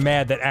someone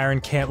mad that Aaron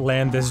can't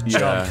land this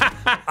jump.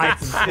 I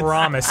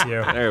promise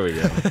you. There we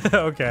go.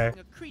 Okay.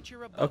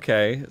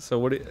 Okay, so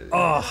what do you...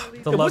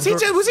 The love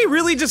was he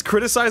really just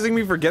criticizing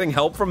me for getting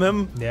help from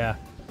him? Yeah.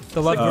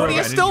 The love What are you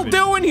I didn't still even-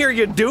 doing here,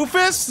 you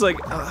doofus? Like,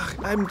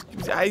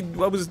 I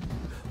was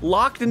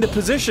locked into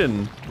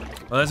position.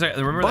 Well, that's right.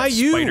 Remember By that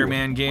you.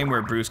 Spider-Man game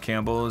where Bruce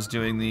Campbell is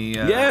doing the...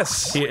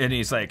 Yes. And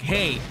he's like,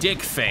 hey, dick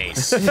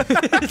face.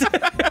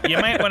 You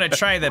might want to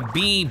try the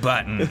B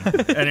button.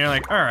 And you're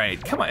like, all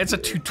right, come on, it's a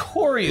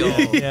tutorial.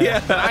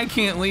 Yeah. I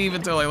can't leave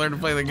until I learn to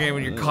play the game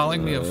when you're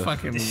calling me a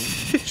fucking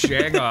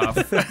jagoff.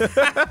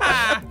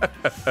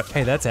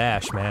 Hey, that's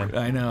Ash, man.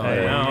 I know,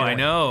 Hey, I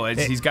know.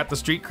 He's got the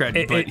street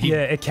cred, but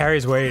it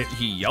carries weight.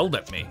 he yelled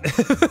at me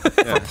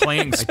for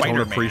playing I don't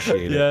Spider-Man.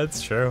 appreciate it. Yeah,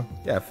 it's true.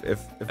 Yeah,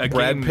 if A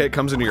Brad game- Pitt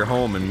comes into your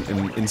home and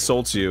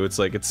insults you, it's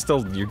like, it's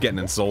still, you're getting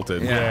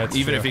insulted. Yeah, it's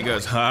even true. if he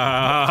goes,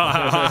 ha,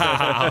 ha,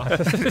 ha, ha.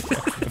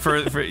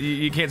 For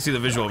you can't see the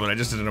visual, but I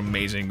just did an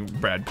amazing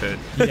Brad Pitt.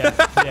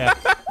 Yeah.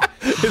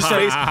 His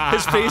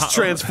face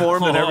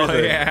transformed and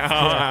everything.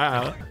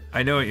 Yeah.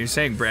 I know what you're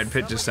saying. Brad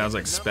Pitt just sounds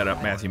like sped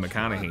up Matthew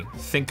McConaughey.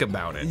 Think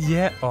about it.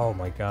 Yeah. Oh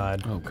my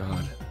God. Oh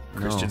God.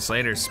 Christian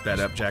Slater sped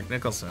up Jack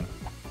Nicholson.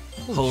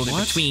 Hold it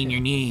between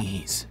your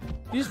knees.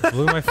 You just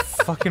blew my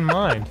fucking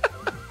mind.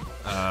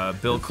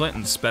 Bill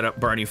Clinton sped up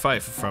Barney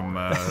Fife from.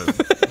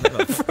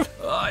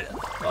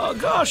 Oh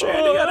gosh,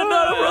 Andy had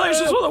another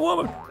relations with a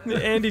woman.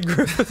 The Andy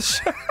Griffith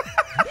show.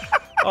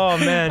 Oh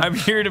man. I'm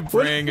here to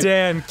bring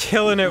Dan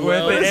killing it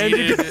with the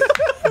Andy.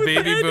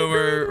 baby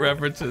boomer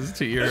references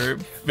to your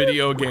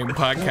video game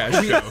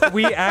podcast show.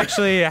 We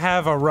actually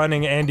have a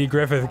running Andy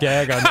Griffith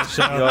gag on the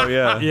show. Oh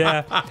yeah.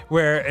 Yeah,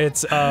 where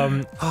it's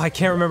I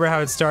can't remember how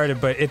it started,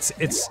 but it's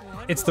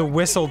the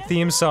whistled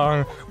theme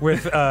song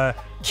with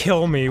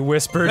 "Kill Me"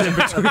 whispered in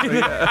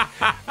between.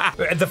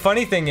 The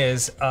funny thing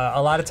is,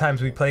 a lot of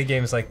times we play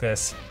games like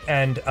this,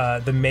 and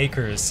the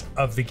makers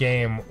of the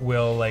game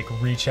will like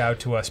reach out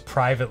to us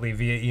privately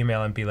via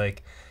email and be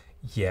like,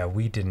 yeah,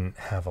 we didn't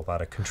have a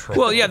lot of control.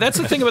 Well, yeah, that's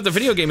the thing about the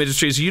video game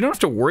industry is you don't have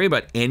to worry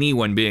about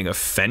anyone being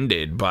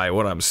offended by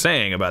what I'm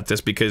saying about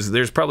this because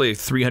there's probably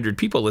 300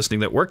 people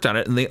listening that worked on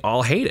it and they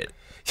all hate it.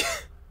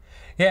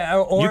 Yeah,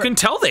 or You can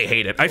tell they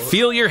hate it. I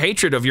feel your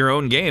hatred of your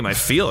own game. I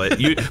feel it.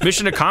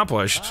 Mission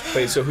accomplished.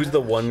 Wait, so who's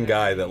the one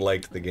guy that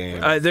liked the game?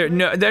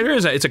 There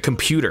is. It's a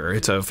computer.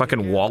 It's a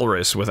fucking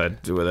walrus with a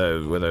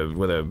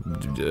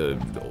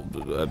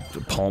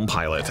Palm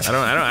Pilot.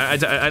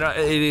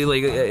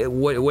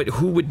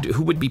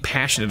 Who would be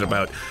passionate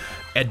about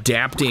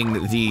adapting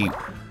the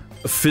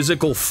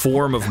physical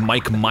form of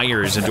Mike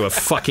Myers into a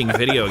fucking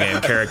video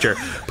game character,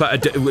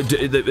 but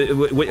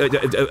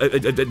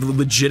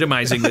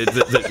legitimizing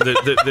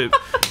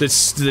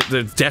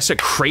the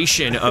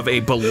desecration of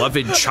a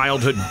beloved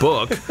childhood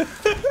book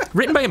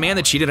written by a man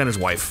that cheated on his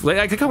wife.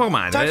 Like, come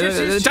on,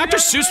 Dr.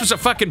 Seuss was a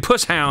fucking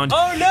puss hound.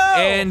 Oh no!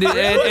 And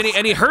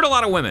he hurt a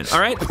lot of women. All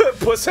right.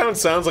 Puss hound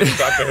sounds like a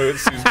Dr.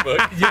 Seuss book.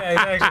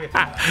 Yeah, exactly.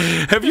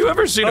 Have you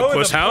ever seen a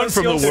puss hound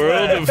from the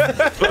world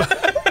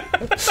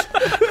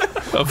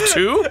of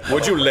two?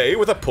 Would you lay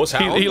with a puss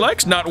hound? He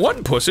likes not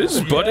one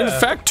pusses, but in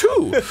fact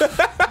two.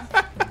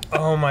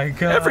 Oh my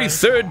god. Every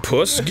third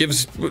puss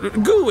gives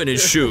goo in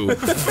his shoe.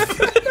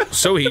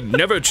 So he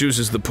never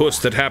chooses the puss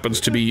that happens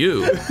to be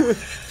you.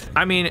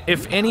 I mean,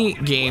 if any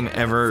game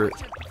ever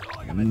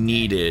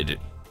needed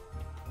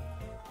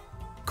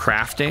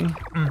crafting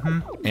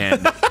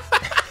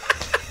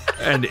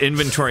and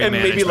inventory and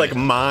management, maybe like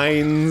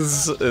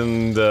mines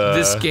and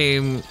this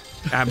game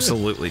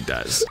absolutely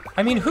does.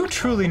 I mean, who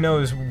truly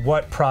knows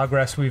what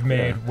progress we've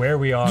made, where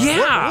we are?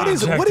 Yeah.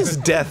 what is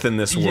death in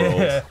this world?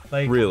 Yeah,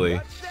 like,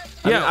 really?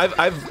 Yeah.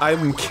 I mean,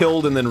 I'm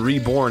killed and then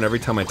reborn every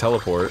time I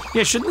teleport.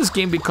 Yeah, shouldn't this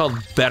game be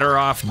called Better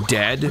Off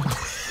Dead?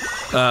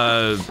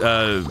 So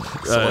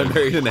I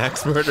married an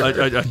axe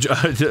murderer.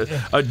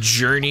 A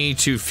journey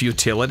to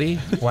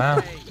futility.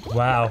 Wow.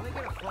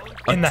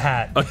 In the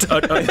hat.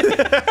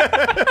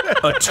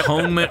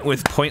 Atonement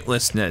with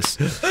pointlessness.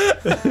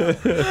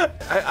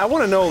 I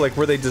want to know, like,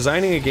 were they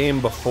designing a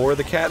game before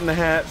the Cat in the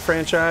Hat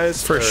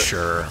franchise? For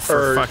sure.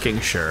 For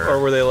fucking sure.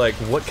 Or were they like,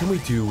 what can we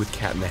do with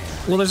Cat in the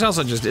Hat? Well, there's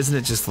also just, isn't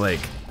it just like,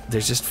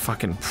 there's just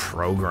fucking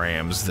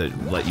programs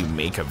that let you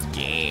make a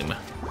game.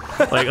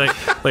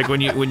 like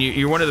when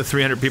you're one of the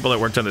 300 people that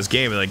worked on this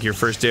game, and like your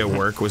first day of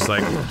work was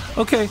like,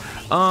 okay,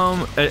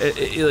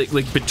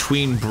 like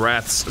between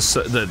breaths,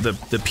 so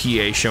the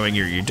PA showing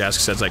your desk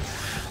says like,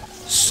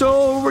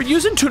 so we're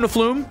using tuna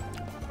flume.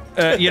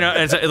 You know,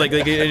 and it's like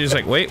you're just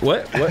like, wait,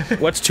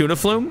 what's tuna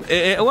flume?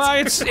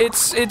 Well, it's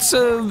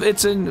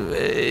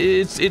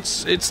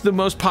the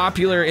most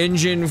popular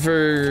engine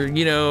for,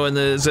 you know, and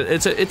it's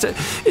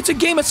a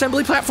game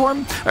assembly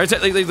platform. Or it's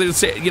like they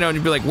say, you know, and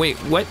you'd be like, wait,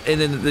 what?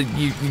 And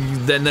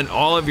then then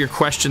all of your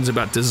questions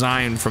about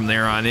design from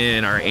there on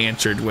in are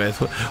answered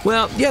with,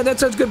 well, yeah,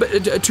 that sounds good,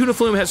 but tuna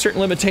flume has certain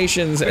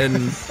limitations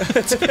and.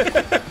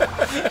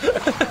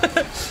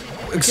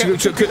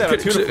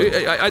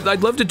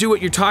 I'd love to do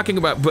what you're talking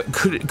about, but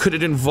could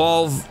it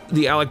involve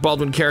the Alec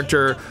Baldwin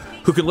character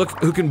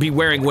who can be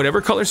wearing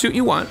whatever color suit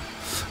you want?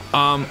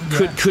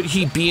 Could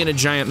he be in a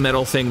giant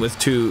metal thing with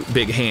two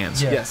big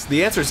hands? Yeah. Yes,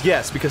 the answer is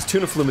yes, because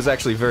Tuna Flume is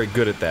actually very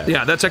good at that.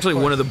 Yeah, that's actually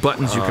one of the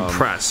buttons you can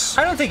press.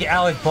 I don't think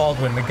Alec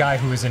Baldwin, the guy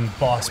who was in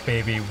Boss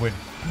Baby, would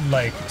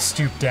like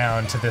stoop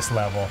down to this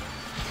level.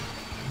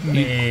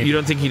 You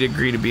don't think he'd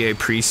agree to be a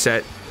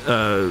preset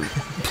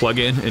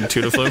plug-in in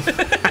Tuna Flume?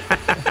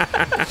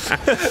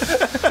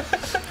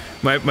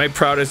 My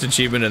proudest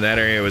achievement in that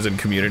area was in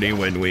Community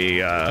when we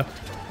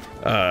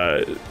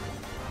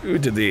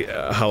did the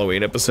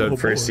Halloween episode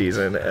first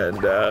season,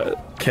 and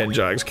Ken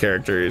Jog's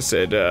character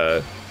said,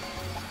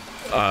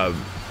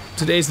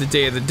 today's the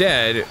Day of the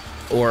Dead,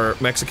 or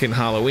Mexican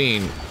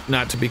Halloween,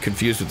 not to be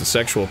confused with the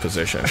sexual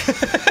position.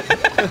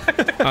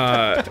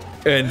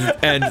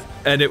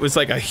 And it was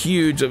like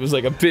it was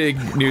like a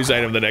big news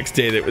item the next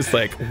day that was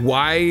like,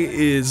 why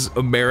is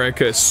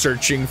America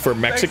searching for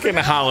Mexican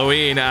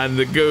Halloween on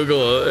the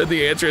Google? And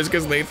the answer is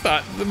because they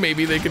thought that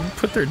maybe they could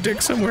put their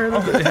dick somewhere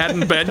that it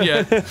hadn't been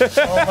yet.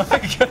 Oh my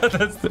god,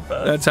 that's the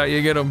best. That's how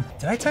you get them.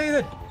 Did I tell you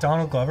that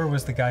Donald Glover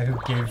was the guy who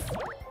gave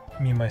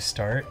me my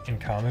start in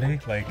comedy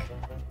like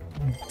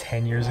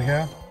 10 years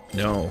ago?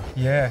 No.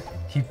 Yeah,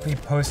 he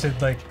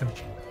posted like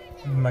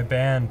my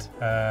band,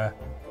 my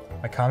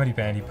comedy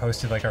band, he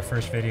posted like our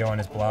first video on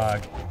his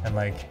blog and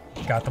like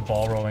got the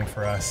ball rolling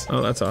for us.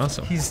 Oh, that's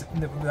awesome.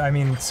 I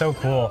mean, so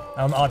cool.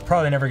 I'll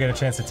probably never get a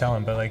chance to tell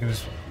him, but like it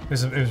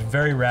was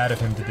very rad of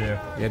him to do.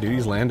 Yeah, dude,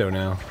 he's Lando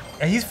now.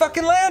 And he's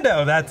fucking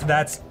Lando.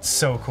 That's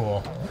so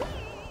cool.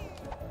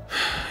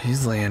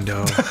 He's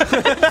Lando.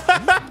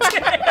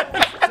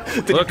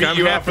 Did he beat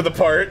you out for the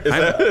part? Is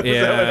that what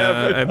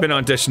happened? I've been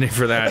auditioning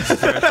for that.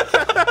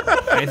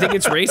 I think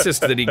it's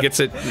racist that he gets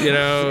it, you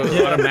know,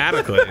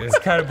 automatically. It's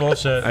kind of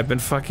bullshit. I've been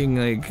fucking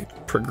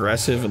like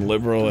progressive and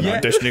liberal and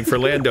auditioning for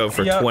Lando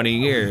for 20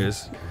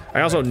 years.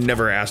 I also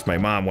never asked my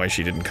mom why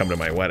she didn't come to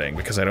my wedding,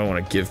 because I don't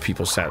want to give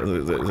people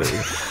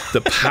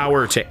the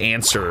power to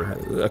answer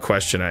a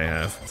question I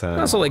have.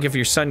 Also, like, if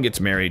your son gets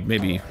married,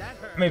 maybe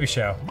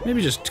show.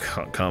 Maybe just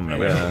come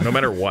no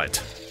matter what.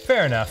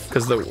 Fair enough.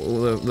 Because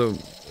the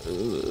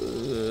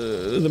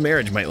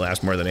marriage might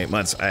last more than 8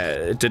 months.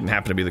 It didn't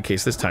happen to be the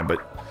case this time, but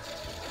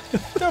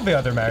there'll be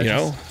other marriages. You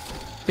know,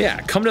 yeah.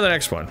 Come to the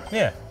next one.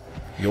 Yeah.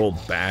 You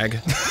old bag.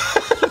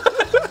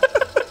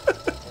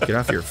 Get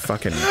off your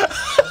fucking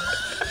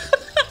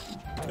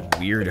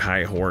weird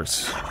high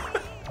horse.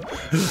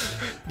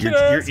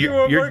 Your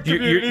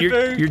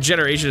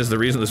generation is the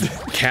reason this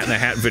Cat in the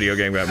Hat video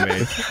game got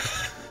made.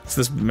 It's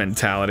this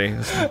mentality.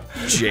 This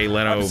Jay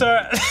Leno. I'm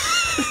sorry.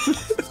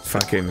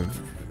 Fucking.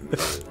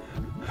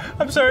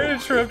 I'm sorry to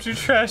interrupt you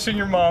trashing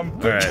your mom.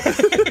 All right.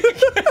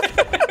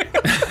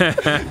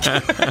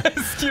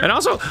 And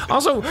also,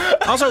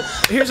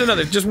 here's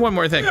another. Just one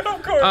more thing.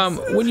 Of course.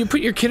 When you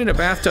put your kid in a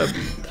bathtub,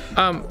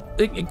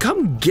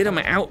 come get him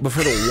out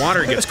before the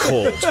water gets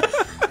cold.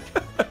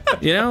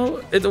 You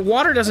know, the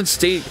water doesn't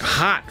stay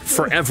hot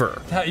forever.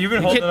 You've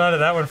been holding on to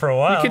that one for a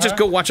while. You can't just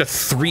go watch a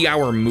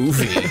 3-hour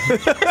movie.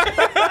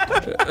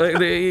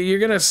 You're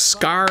gonna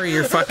scar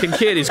your fucking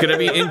kid. He's gonna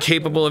be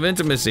incapable of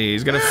intimacy.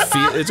 He's gonna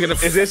feel. It's gonna.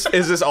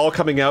 Is this all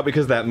coming out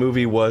because that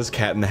movie was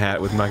Cat in the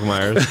Hat with Mike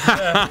Myers?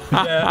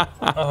 Yeah.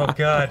 Oh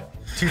God.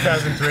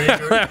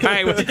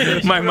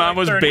 2003. My mom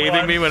was 31.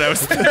 bathing me when I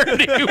was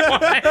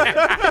 31.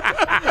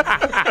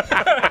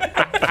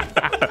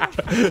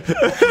 And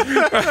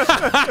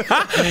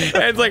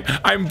it's like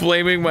I'm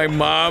blaming my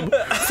mom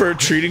for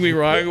treating me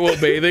wrong while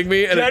bathing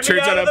me, and it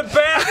turns out the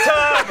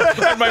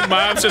bathtub. and my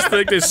mom's just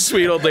like this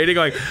sweet old lady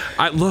going,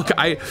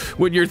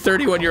 when your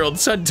 31-year-old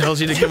son tells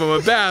you to give him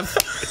a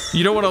bath,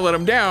 you don't want to let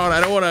him down.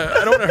 I don't want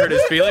to hurt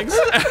his feelings.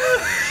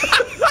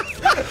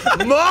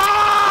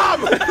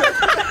 Mom!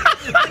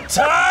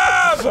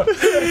 Tom!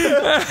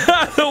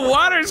 The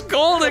water's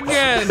cold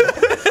again.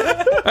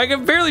 I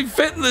can barely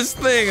fit in this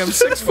thing. I'm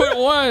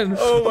 6'1".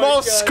 I'm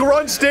all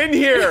scrunched in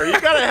here. You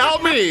gotta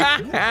help me.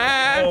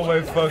 Oh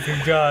my fucking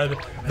God.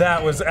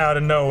 That was out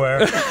of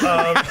nowhere.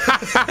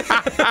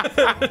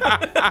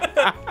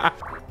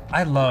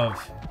 I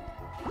love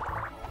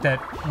that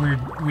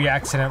we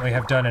accidentally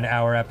have done an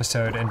hour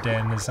episode and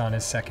Dan is on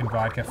his second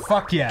vodka.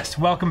 Fuck yes.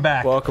 Welcome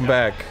back. Welcome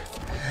back.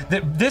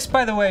 This,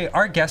 by the way,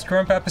 our guest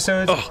grump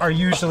episodes are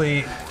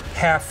usually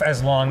half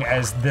as long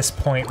as this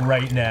point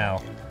right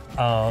now.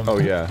 Oh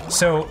yeah.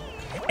 So,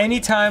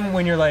 anytime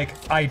when you're like,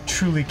 I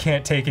truly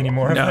can't take any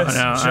more of this,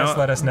 just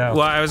let us know.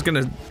 Well, I was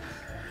gonna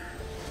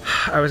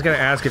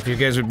ask if you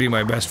guys would be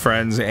my best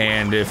friends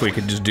and if we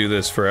could just do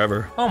this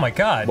forever. Oh my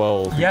God.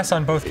 Well, yes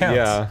on both counts.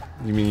 Yeah.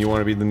 You mean you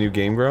want to be the new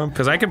Game Grump?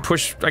 Because I can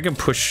push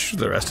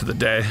the rest of the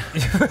day.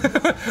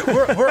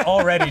 We're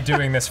already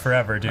doing this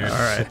forever, dude. All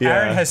right. Yeah.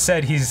 Aaron has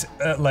said he's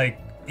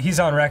he's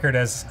on record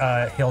as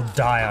he'll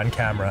die on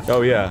camera.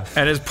 Oh yeah.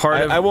 And as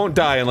part of I won't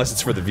die unless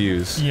it's for the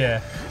views.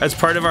 Yeah. As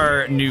part of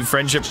our new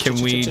friendship,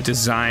 can we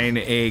design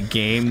a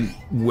game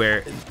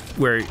where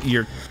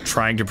you're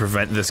trying to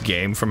prevent this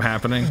game from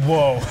happening?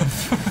 Whoa.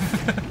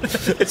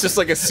 It's just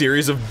like a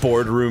series of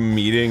boardroom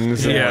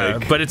meetings. Yeah,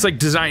 like, but it's like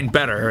designed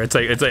better. It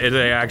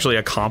actually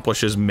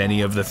accomplishes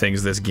many of the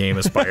things this game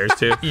aspires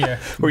to. Yeah.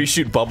 where you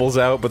shoot bubbles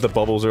out, but the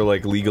bubbles are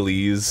like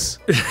legalese.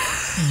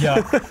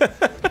 Yeah.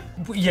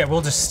 Yeah,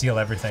 we'll just steal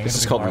everything. This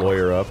is called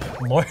Lawyer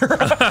Up. Lawyer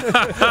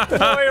Up.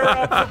 Lawyer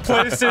Up for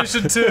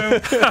PlayStation 2.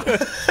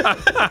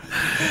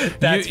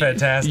 That's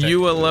fantastic.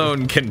 You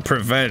alone can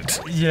prevent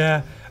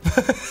Yeah.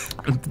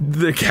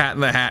 the Cat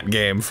in the Hat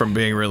game from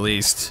being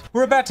released.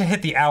 We're about to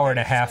hit the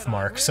hour-and-a-half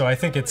mark, so I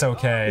think it's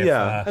okay.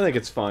 Yeah, I think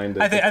it's fine.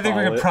 I think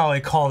we could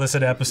probably call this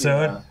an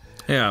episode.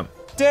 Yeah.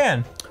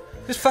 Dan,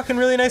 it's fucking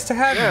really nice to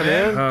have you,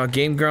 man.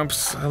 Game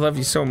Grumps, I love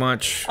you so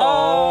much.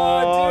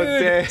 Oh,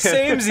 dude, Dan.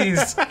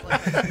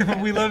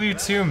 samesies. We love you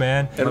too,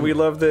 man. And we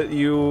love that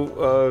you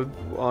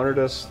honored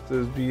us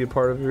to be a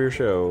part of your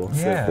show.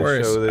 Yeah. Of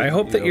course. I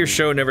hope that your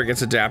show. show never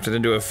gets adapted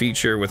into a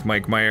feature with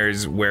Mike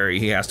Myers where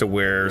he has to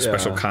wear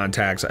special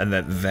contacts and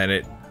that then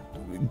it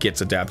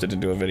gets adapted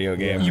into a video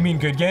game. You mean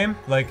Good Game?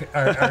 Like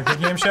our Good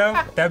Game show?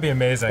 That'd be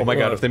amazing. Oh my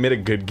God! If they made a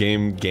Good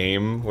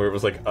Game where it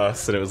was like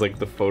us and it was like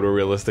the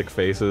photorealistic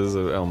faces,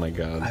 oh my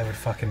God! I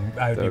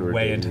would be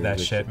way into that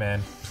shit,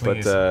 man.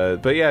 Please.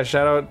 But yeah,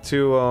 shout out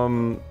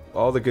to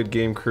all the Good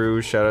Game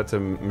crew. Shout out to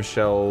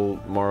Michelle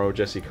Morrow,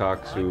 Jesse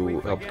Cox, who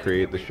helped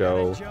create the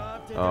show.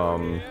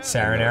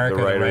 Sarah and Erica,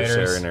 the writers, writers.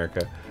 Sarah and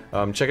Erica.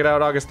 Check it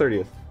out August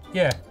 30th.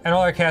 Yeah, and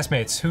all our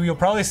castmates, who you'll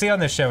probably see on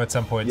this show at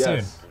some point Yes.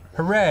 soon.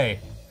 Hooray!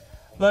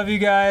 Love you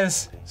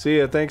guys. See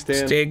ya. Thanks,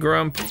 Dan. Stay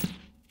grump.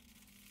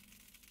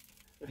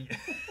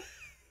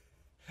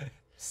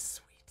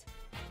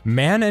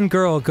 Man and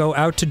girl go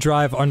out to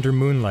drive under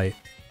moonlight.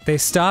 They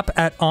stop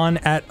at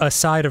a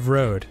side of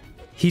road.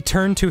 He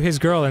turned to his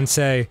girl and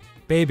say,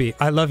 "Baby,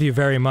 I love you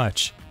very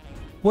much."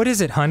 "What is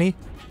it, honey?"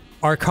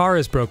 "Our car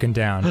is broken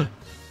down.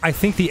 I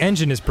think the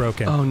engine is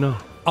broken. Oh no.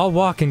 I'll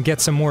walk and get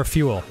some more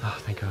fuel." Oh,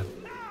 thank God.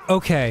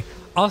 "Okay,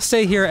 I'll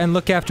stay here and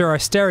look after our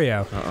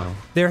stereo." Uh-oh.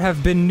 "There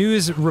have been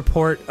news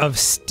report of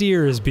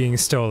steers being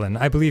stolen."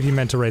 I believe he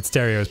meant to write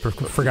stereos, but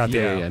forgot the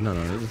Yeah, no,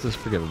 this is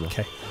forgivable.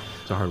 Okay.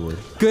 It's a hard word.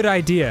 "Good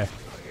idea.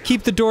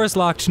 Keep the doors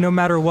locked no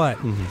matter what.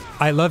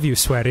 I love you,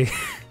 Sweaty."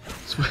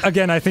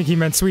 Again, I think he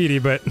meant Sweetie,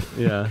 but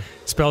Yeah.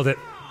 spelled it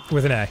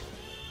with an A.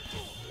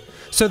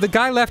 So the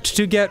guy left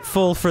to get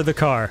full for the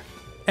car.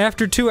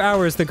 After 2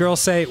 hours, the girl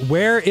say,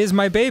 "Where is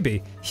my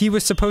baby? He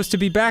was supposed to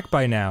be back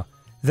by now."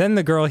 Then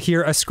the girl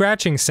hear a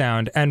scratching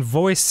sound and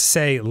voice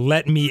say,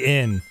 "Let me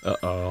in."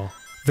 Uh-oh.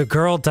 The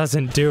girl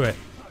doesn't do it.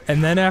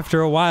 And then after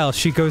a while,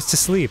 she goes to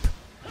sleep.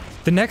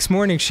 The next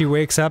morning, she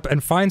wakes up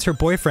and finds her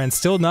boyfriend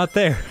still not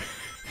there.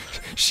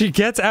 She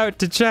gets out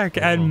to check,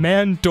 and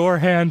man door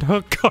hand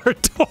hook car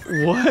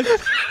door. What?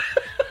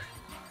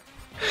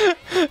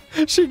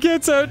 She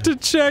gets out to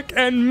check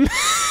and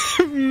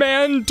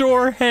man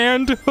door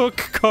hand hook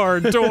car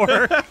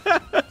door.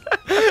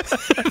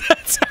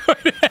 That's how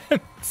it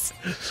ends.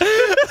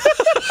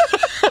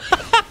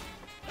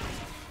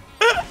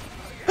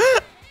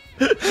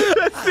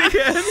 That's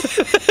the end.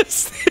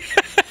 That's the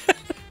end.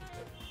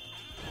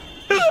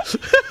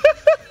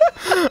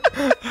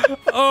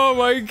 Oh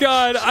my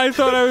god, I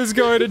thought I was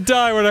going to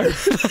die when I...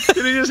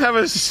 Did he just have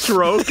a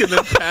stroke and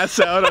then pass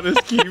out on his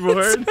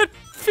keyboard? It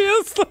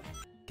feels like...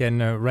 Getting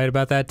right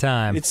about that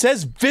time. It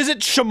says visit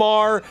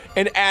Shamar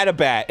and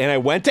Adabat, and I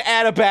went to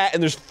Adabat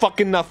and there's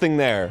fucking nothing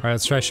there. Alright,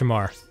 let's try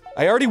Shamar.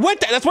 I already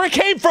went there, that's where I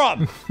came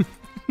from! I'm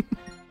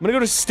gonna go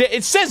to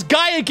it says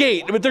Gaia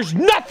Gate, but there's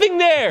nothing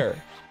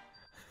there!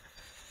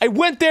 I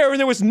went there and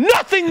there was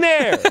nothing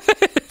there!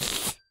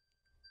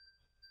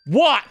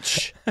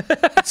 Watch!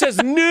 It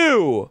says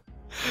new!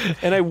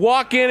 And I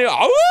walk in and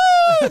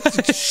oh!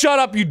 Shut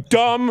up, you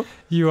dumb!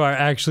 You are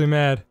actually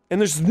mad. And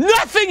there's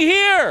nothing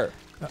here!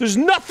 There's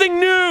nothing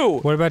new!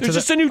 What about There's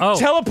just a new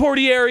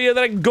teleporty area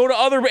that I can go to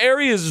other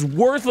areas is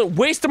worth a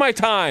waste of my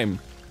time.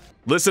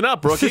 Listen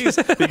up, rookies,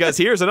 because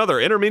here's another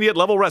intermediate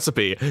level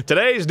recipe.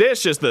 Today's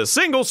dish is the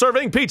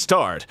single-serving peach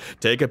tart.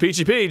 Take a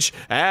peachy peach,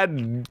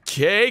 add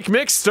cake,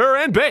 mix, stir,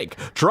 and bake.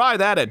 Try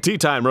that at tea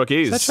time,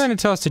 rookies. Is that trying to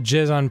tell us to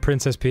jizz on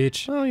Princess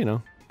Peach? Well, you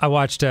know. I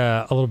watched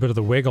a little bit of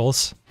the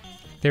Wiggles.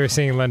 They were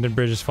singing London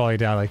Bridge is Falling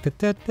Down, like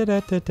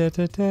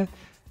da-da-da-da-da-da-da.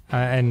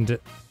 And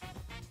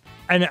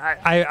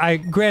I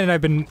granted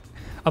I've been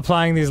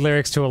applying these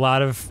lyrics to a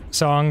lot of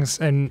songs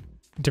and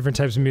different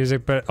types of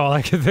music, but all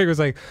I could think was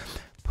like,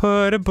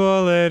 put a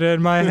bullet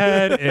in my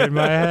head, in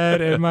my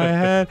head, in my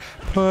head,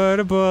 put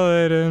a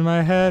bullet in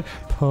my head,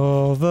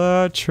 pull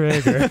the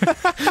trigger.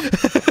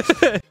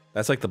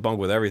 That's like the bunk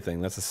with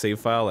everything. That's a save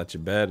file, that's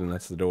your bed, and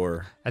that's the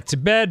door. That's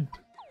your bed.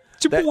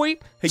 Cha-boy.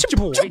 Hey,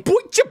 Cha-boy. cha-boy,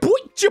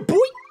 cha-boy.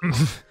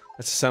 That's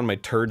the sound my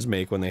turds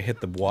make when they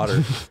hit the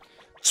water.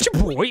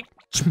 Cha-boy.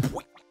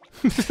 Cha-boy.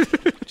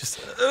 Just,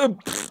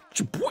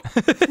 cha-boy.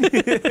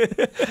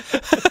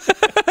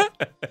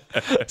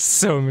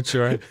 So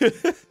mature.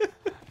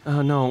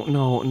 Oh,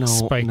 no.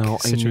 Spike no,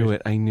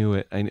 situation. I knew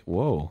it.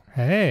 Whoa.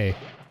 Hey.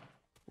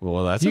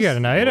 Well, that's You got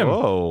an item.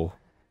 Whoa.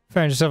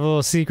 Found yourself a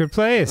little secret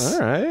place.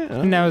 Alright.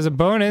 And now as a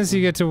bonus,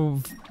 you get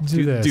to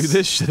do this. Do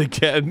this shit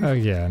again.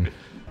 Again.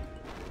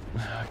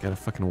 I gotta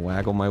fucking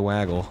waggle my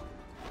waggle.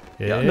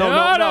 Yeah. No.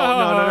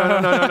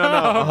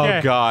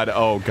 Okay.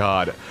 Oh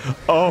god.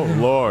 Oh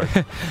lord.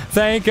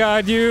 Thank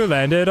God you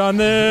landed on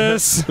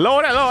this.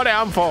 Lordy,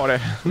 I'm 40.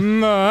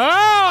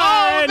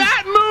 Oh,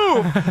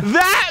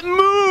 That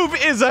move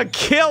is a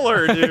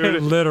killer,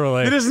 dude.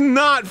 Literally. It is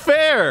not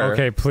fair.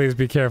 Okay, please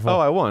be careful. Oh,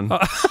 I won.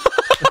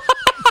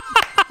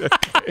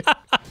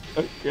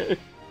 Okay.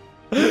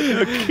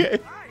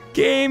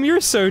 Game,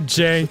 you're so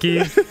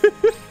janky.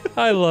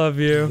 I love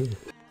you.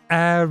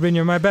 Aaron,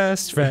 you're my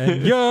best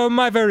friend. You're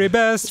my very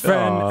best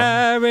friend. Aww.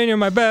 Aaron, you're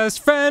my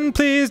best friend.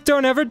 Please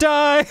don't ever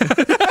die.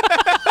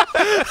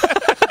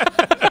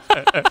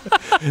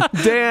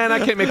 Dan, I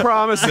can't make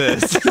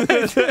promises.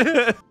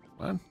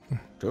 1,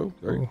 2,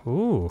 3,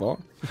 Ooh. 4.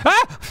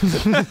 Ah!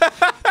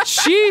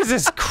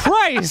 Jesus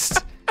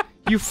Christ!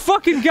 You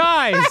fucking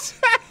guys!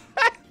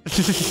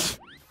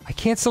 I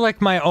can't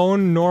select my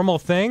own normal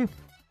thing?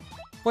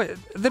 What?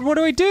 Then what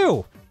do I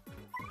do?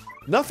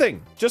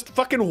 Nothing. Just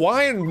fucking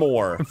whine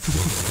more.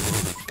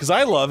 Cause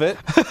I love it.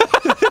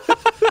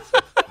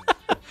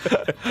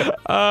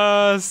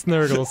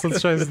 Snurgles.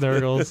 Let's try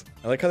Snurgles.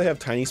 I like how they have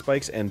tiny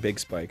spikes and big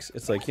spikes.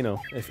 It's like, you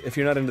know, if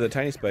you're not into the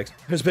tiny spikes,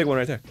 there's a big one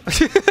right there.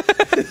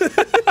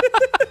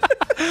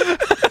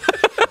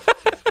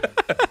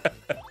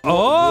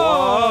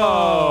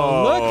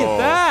 Oh! Look at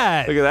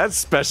that! Look at that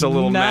special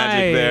little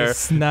magic there.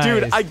 Nice.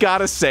 Dude, I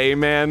gotta say,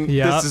 man,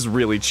 Yep. this is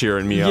really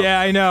cheering me up. Yeah,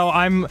 I know.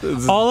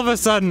 All of a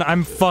sudden,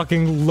 I'm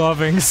fucking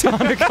loving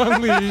Sonic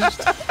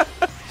Unleashed.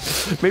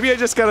 Maybe I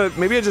just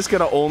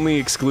gotta only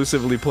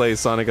exclusively play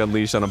Sonic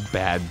Unleashed on a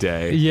bad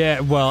day.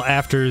 Yeah, well,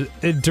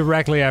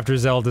 directly after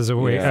Zelda's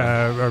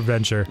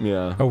adventure.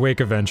 Yeah. Awake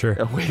adventure.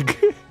 Awake.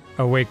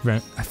 Awake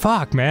vent.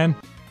 Fuck, man.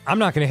 I'm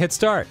not gonna hit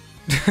start.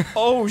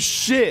 Oh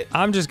shit!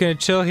 I'm just gonna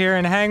chill here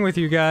and hang with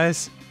you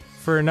guys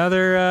for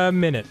another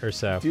minute or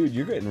so. Dude,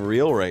 you're getting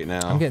real right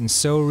now. I'm getting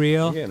so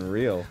real. You're getting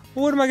real.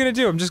 Well, what am I gonna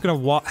do? I'm just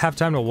gonna have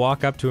time to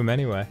walk up to him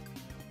anyway.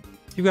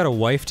 You got a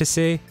wife to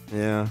see?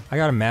 Yeah. I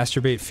gotta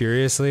masturbate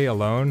furiously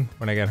alone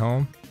when I get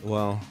home.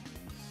 Well,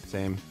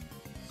 same.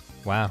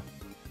 Wow.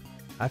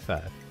 High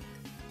five.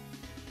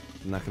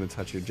 I'm not gonna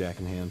touch your jack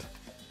in hand.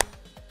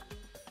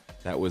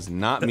 That was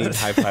not me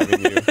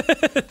high-fiving you.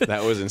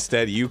 That was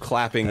instead you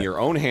clapping your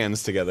own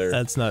hands together.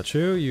 That's not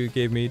true. You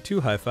gave me 2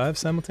 high fives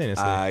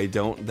simultaneously. I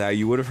don't. That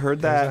you would have heard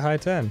That was that. a high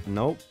 10.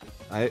 Nope.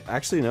 I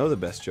actually know the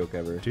best joke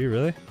ever. Do you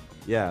really?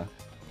 Yeah.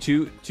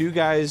 Two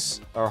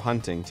guys are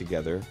hunting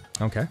together.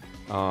 Okay.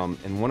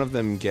 And one of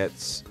them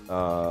gets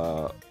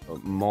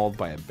mauled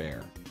by a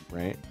bear,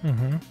 right?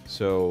 Mm-hmm.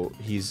 So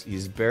he's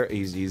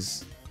very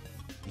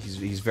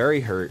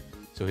hurt.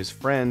 So his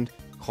friend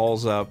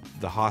calls up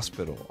the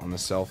hospital on the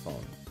cell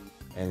phone,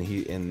 and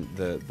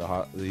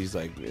he's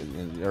like,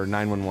 or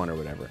 911 or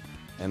whatever,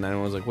 and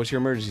 911's like, what's your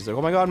emergency? He's like,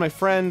 oh my god, my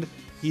friend,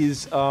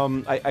 he's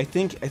I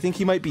think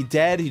he might be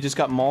dead. He just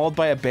got mauled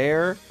by a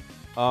bear.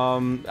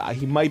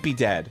 He might be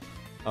dead.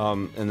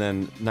 And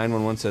then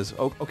 911 says,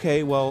 oh,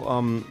 okay,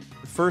 well,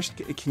 first,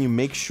 can you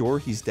make sure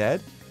he's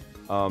dead?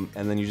 And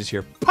then you just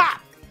hear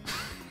pop.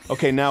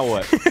 Okay, now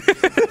what?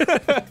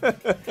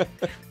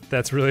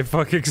 That's really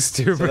fucking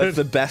stupid. So that's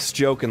the best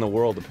joke in the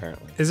world,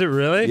 apparently. Is it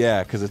really?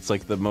 Yeah, because it's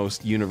like the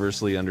most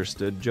universally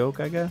understood joke,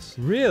 I guess.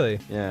 Really?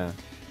 Yeah.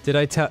 Did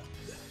I tell...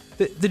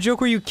 The joke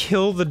where you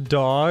kill the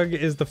dog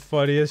is the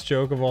funniest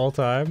joke of all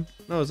time?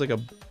 No, it's like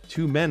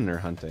two men are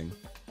hunting.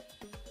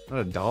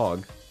 Not a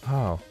dog.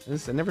 Oh.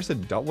 I never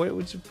said dog.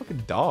 What's a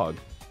fucking dog?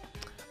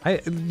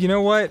 You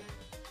know what?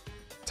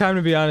 Time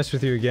to be honest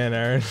with you again,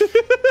 Aaron.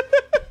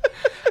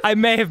 I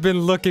may have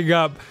been looking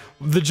up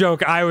the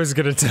joke I was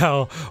gonna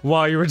tell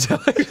while you were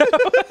telling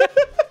it.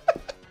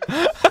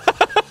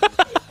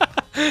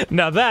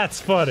 Now that's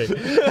funny.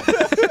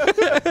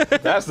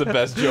 That's the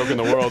best joke in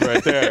the world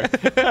right there.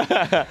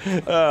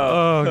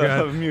 Oh,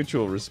 God.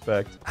 Mutual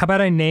respect. How about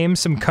I name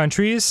some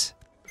countries?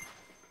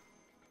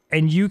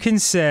 And you can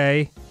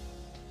say...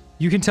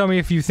 You can tell me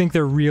if you think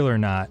they're real or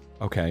not.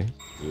 Okay.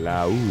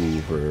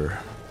 Lauber.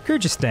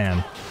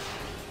 Kyrgyzstan.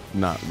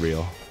 Not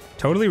real.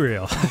 Totally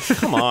real.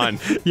 Come on.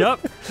 Yup.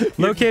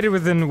 Located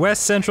within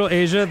West Central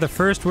Asia, the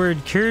first word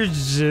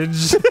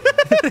Kyrgyz.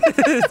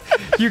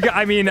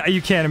 I mean,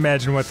 you can't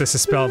imagine what this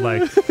is spelled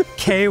like.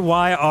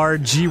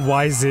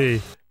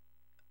 Kyrgyz.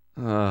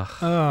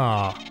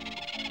 Oh.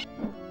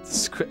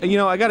 You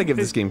know, I gotta give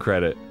this game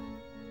credit.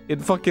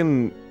 It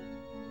fucking...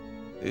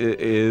 It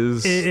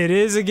is... It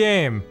is a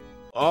game.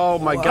 Oh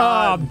my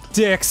god.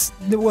 Dicks.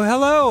 Well,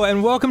 hello,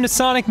 and welcome to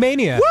Sonic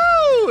Mania.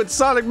 Woo! It's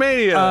Sonic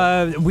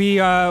Mania! We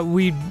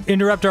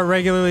interrupt our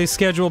regularly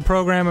scheduled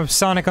program of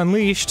Sonic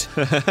Unleashed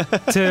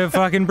to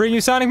fucking bring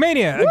you Sonic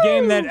Mania, a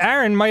game that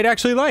Aaron might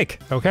actually like,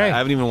 okay? I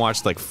haven't even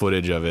watched, like,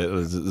 footage of it.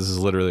 This is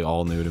literally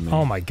all new to me.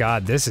 Oh my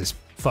god, this is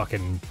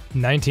fucking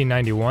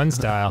 1991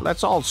 style.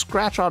 Let's all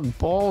scratch our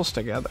balls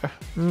together.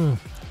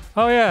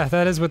 Oh yeah,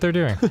 that is what they're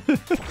doing.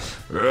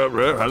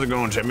 How's it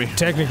going, Timmy?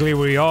 Technically,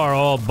 we are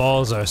all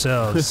balls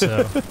ourselves,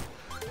 so...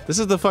 This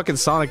is the fucking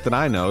Sonic that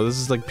I know. This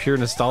is like pure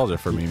nostalgia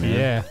for me, man.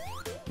 Yeah.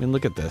 I mean,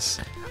 look at this.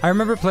 I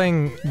remember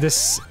playing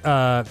this,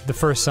 the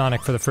first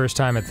Sonic for the first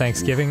time at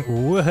Thanksgiving.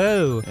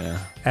 Whoa! Yeah.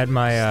 At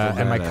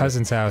my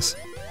cousin's house,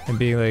 and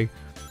being like,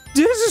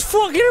 "This is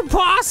fucking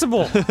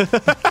impossible!"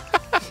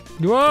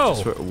 Whoa!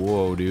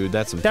 Whoa, dude,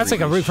 that's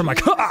like a rig from my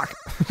cock.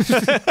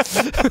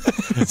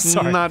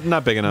 Sorry.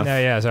 Not big enough. No,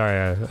 yeah,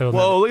 sorry.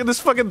 Whoa, look at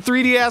this fucking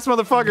 3D ass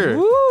motherfucker.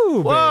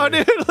 Woo! Whoa,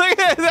 baby. dude, look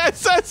at that.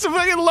 That's a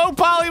fucking low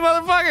poly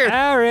motherfucker.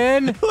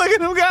 Aaron, Look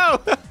at him go.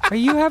 are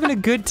you having a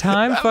good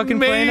time fucking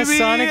playing a Maybe.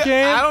 Sonic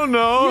game? I don't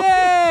know.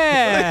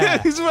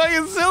 Yeah. He's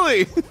fucking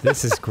silly.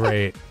 This is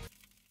great.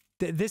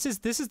 This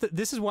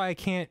is why I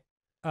can't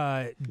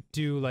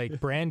do like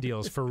brand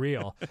deals for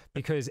real,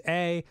 because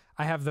A,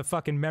 I have the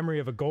fucking memory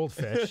of a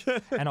goldfish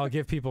and I'll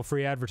give people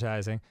free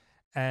advertising,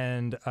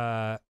 and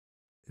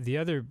the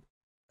other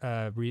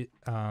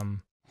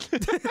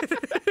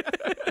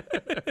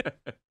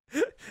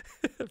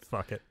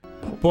fuck it.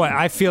 Boy,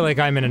 I feel like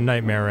I'm in a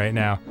nightmare right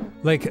now.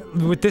 Like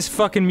with this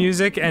fucking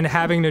music and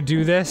having to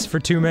do this for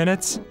 2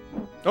 minutes.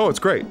 Oh, it's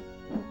great.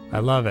 I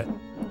love it.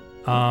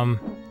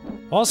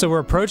 Also, we're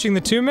approaching the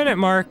 2-minute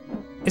mark.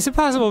 Is it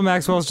possible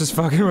Maxwell's just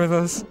fucking with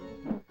us?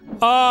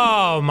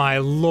 Oh my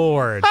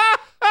lord.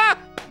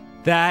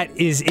 That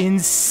is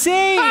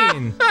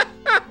insane!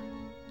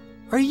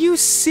 Are you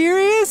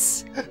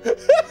serious?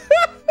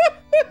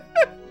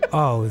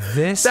 Oh,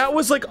 this? That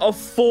was like a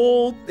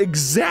full,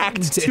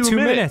 exact 2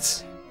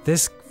 minutes.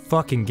 This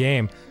fucking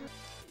game.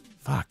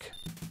 Fuck.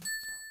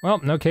 Well,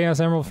 no Chaos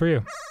Emerald for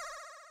you.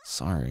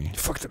 Sorry. You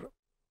fucked it up.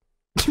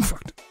 You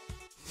fucked it.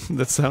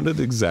 That sounded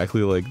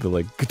exactly like the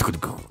like.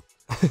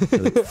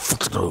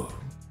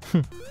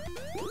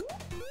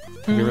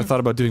 Have you ever thought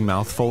about doing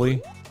mouth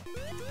Foley?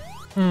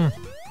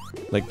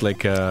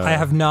 Like I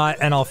have not,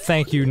 and I'll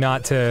thank you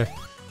not to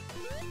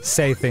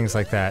say things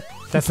like that.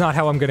 That's not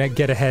how I'm gonna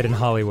get ahead in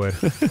Hollywood.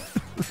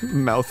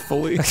 mouth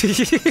Foley?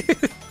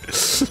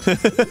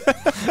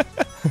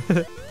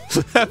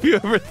 Have you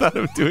ever thought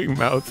of doing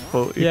mouth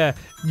Foley? Yeah,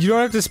 you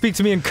don't have to speak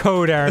to me in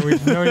code, Aaron.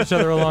 We've known each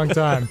other a long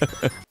time.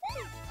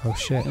 Oh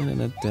shit.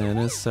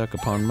 Suck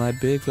upon my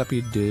big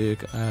floppy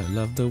dick. I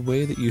love the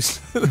way that you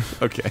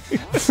okay.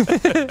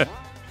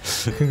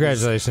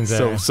 Congratulations,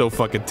 Aaron. So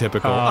fucking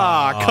typical.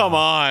 Oh. Come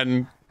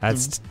on.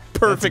 That's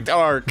Perfect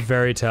arc.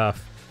 very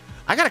tough.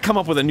 I gotta come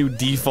up with a new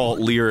default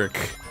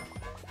lyric.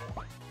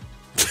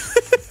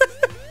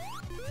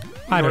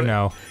 I don't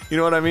know. You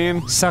know what I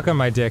mean? Suck on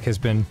my dick has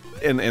been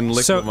And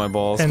lick my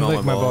balls. and smell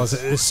lick my balls.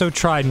 It's so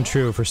tried and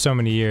true for so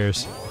many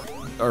years.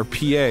 Our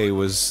PA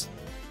was,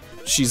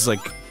 she's like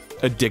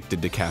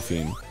addicted to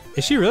caffeine.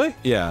 Is she really?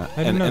 Yeah,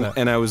 I didn't know that.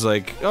 And I was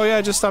like, oh yeah,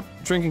 I just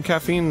stopped drinking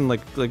caffeine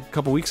like a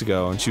couple weeks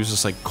ago, and she was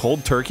just like,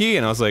 cold turkey,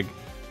 and I was like,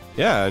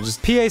 yeah, I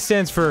just PA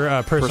stands for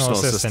personal Personal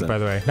assistant, assistant. by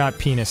the way, not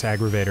penis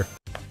aggravator.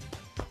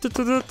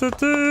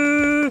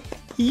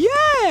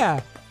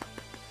 Yeah!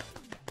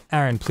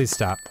 Aaron, please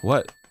stop.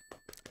 What?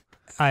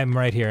 I'm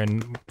right here,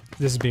 and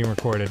this is being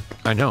recorded.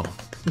 I know.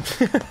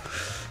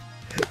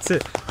 That's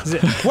it. That's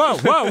it. Whoa,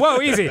 whoa,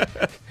 whoa, easy!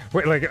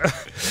 Wait,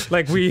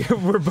 like we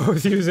were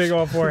both using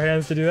all four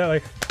hands to do that,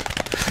 like...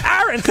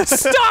 Aaron,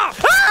 stop!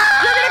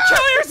 You're gonna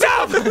kill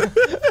yourself!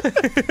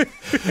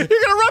 You're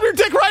gonna rub your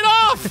dick right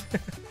off!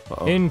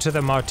 Uh-oh. Into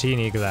the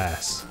martini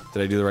glass.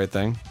 Did I do the right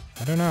thing?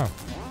 I don't know.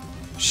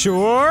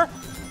 Sure?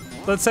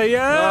 Let's say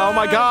yeah! Oh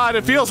my god,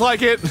 it feels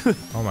like it!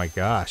 Oh my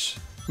gosh.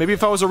 Maybe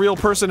if I was a real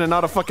person and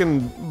not a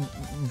fucking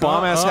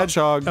bomb-ass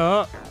hedgehog.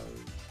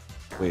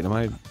 Wait, am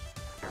I...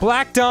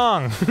 Black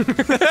dong!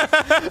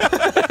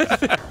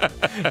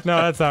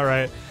 No, that's not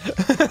right.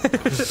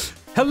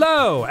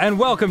 Hello, and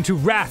welcome to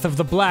Wrath of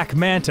the Black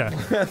Manta.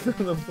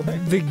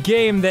 The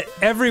game that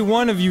every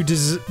one of you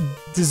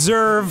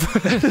deserve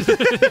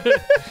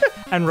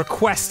and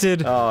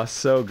requested. Oh,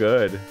 so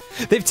good.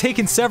 They've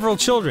taken several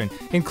children,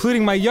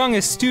 including my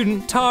youngest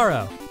student,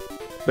 Taro.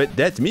 But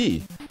that's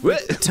me.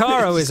 What?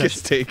 Taro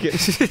is taken.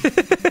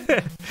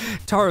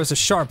 Taro's a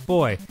sharp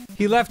boy.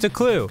 He left a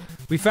clue.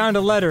 We found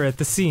a letter at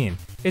the scene.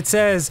 It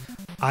says,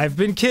 "I've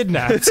been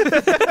kidnapped."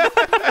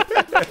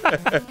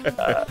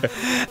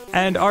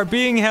 And are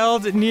being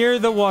held near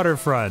the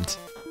waterfront.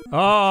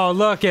 Oh,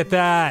 look at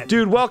that.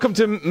 Dude, welcome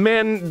to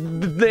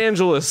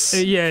Angeles.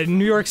 Yeah,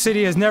 New York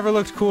City has never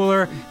looked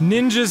cooler.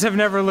 Ninjas have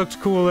never looked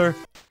cooler.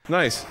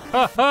 Nice.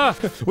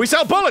 We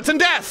sell bullets and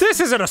death! This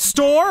isn't a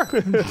store!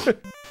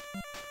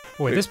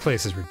 Boy, this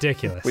place is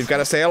ridiculous. We've got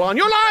a sale on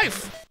your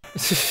life!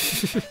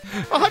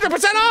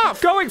 100%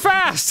 off! Going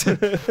fast!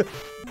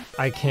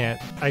 I can't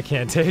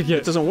take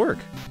It doesn't work.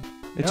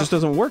 It just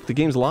doesn't work. The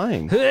game's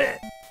lying. Hey,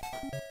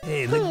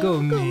 let go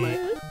of me.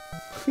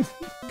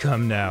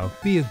 Come now,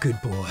 be a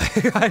good boy.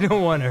 I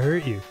don't want to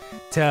hurt you.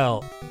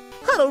 Tell.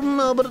 I don't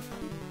know, but...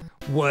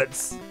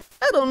 What's...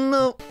 I don't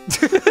know.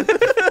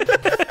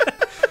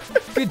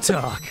 Good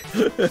talk.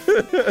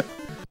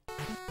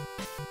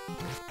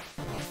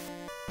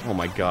 Oh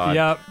my god.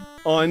 Yep.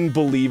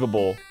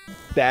 Unbelievable.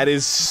 That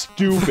is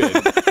stupid.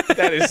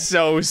 That is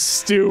so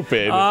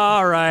stupid.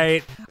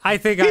 Alright. I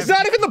think He's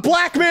not even the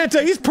Black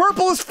Manta! He's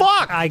purple as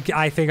fuck!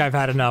 I think I've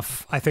had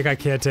enough. I think I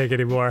can't take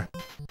anymore.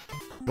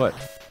 What?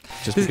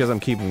 Just because I'm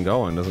keeping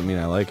going doesn't mean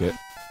I like it.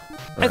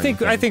 I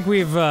think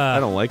we've I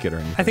don't like it or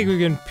anything. I think we've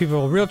given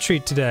people a real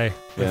treat today.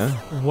 Yeah?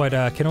 What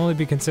can only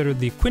be considered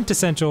the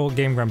quintessential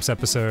Game Grumps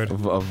episode.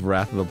 Of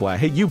Wrath of the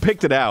Black. Hey, you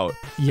picked it out.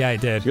 Yeah, I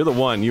did. You're the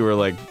one. You were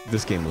like,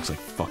 this game looks like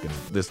fucking...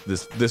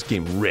 This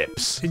game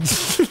rips.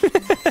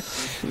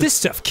 This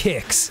stuff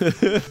kicks.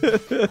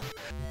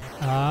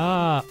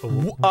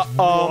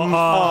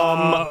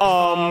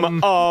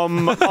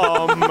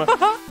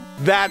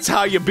 That's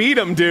how you beat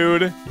him,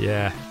 dude.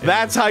 Yeah.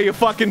 That's how you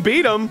fucking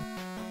beat him.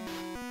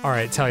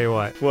 Alright, tell you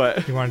what.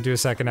 What? You want to do a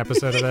second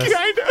episode of this?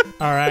 Kinda.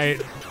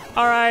 Alright.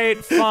 Alright,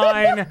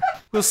 fine.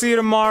 We'll see you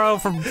tomorrow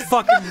for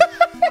fucking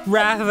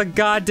Wrath of the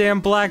Goddamn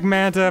Black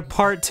Manta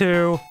Part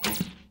 2.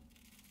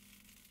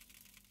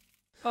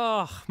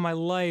 Oh, my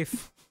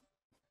life.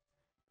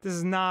 This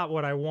is not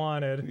what I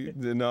wanted.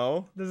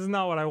 No? This is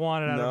not what I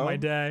wanted out of my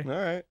day.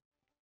 Alright.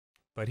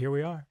 But here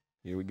we are.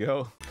 Here we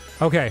go.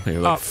 Okay.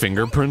 Like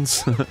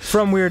fingerprints?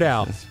 From Weird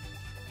Al.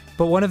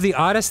 But one of the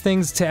oddest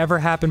things to ever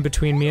happen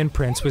between me and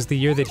Prince was the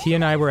year that he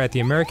and I were at the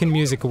American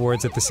Music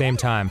Awards at the same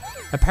time.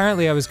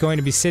 Apparently I was going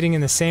to be sitting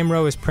in the same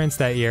row as Prince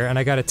that year, and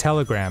I got a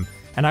telegram.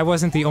 And I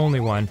wasn't the only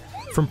one.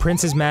 From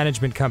Prince's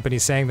management company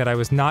saying that I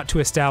was not to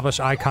establish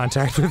eye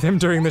contact with him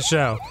during the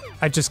show.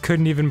 I just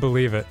couldn't even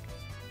believe it.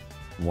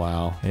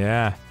 Wow.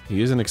 Yeah.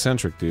 He is an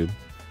eccentric dude.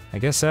 I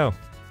guess so.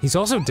 He's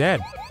also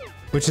dead.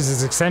 Which is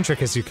as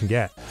eccentric as you can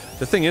get.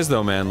 The thing is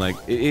though, man, like,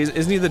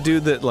 isn't he the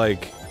dude that,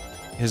 like,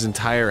 his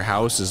entire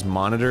house is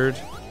monitored?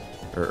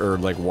 Or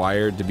like,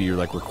 wired to be,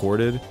 like,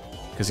 recorded?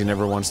 Because he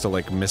never wants to,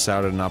 like, miss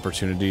out on an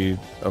opportunity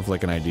of,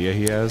 like, an idea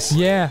he has?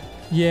 Yeah,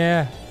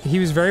 yeah. He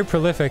was very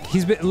prolific.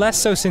 He's been less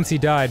so since he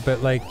died,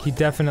 but, like, he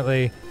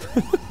definitely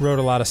wrote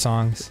a lot of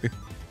songs.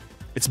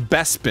 It's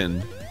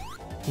Bespin.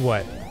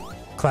 What?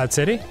 Cloud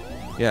City?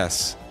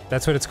 Yes.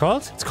 That's what it's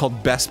called? It's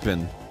called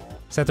Bespin.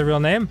 Is that the real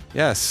name?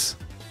 Yes.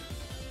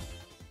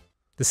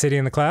 The City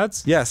in the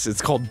Clouds? Yes,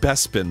 it's called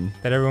Bespin.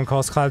 That everyone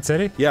calls Cloud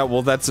City? Yeah,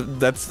 well that's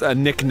a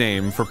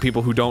nickname for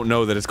people who don't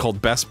know that it's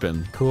called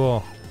Bespin.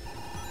 Cool.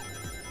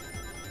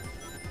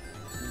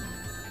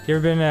 You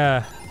ever been,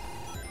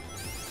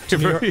 you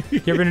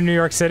ever been to New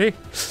York City?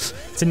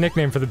 It's a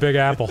nickname for the Big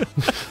Apple. I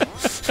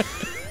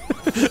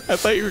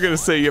thought you were gonna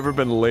say you ever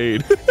been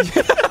laid.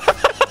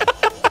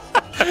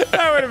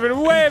 That would have been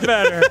way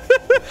better.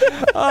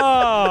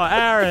 Oh,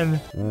 Aaron.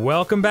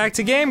 Welcome back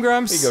to Game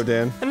Grumps. Here you go,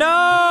 Dan.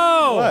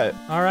 No! What?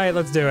 Alright,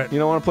 let's do it. You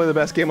don't want to play the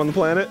best game on the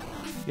planet?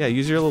 Yeah,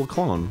 use your little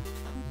clone.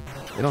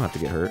 You don't have to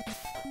get hurt.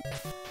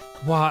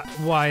 Why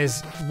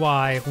is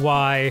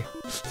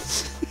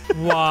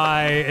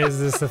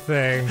this a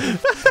thing?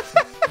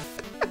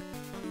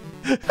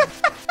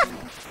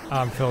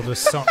 I'm filled with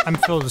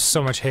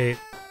so much hate.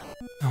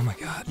 Oh my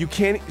god. You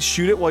can't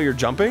shoot it while you're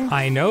jumping?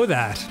 I know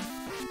that.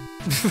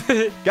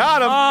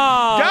 Got him!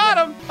 Oh,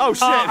 Got him! Oh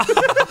shit.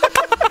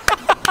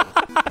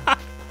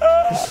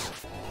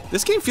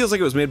 This game feels like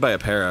it was made by a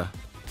para.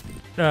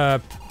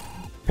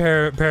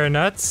 Pair of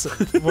nuts?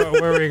 Where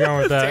are we going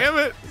with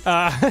that?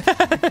 Damn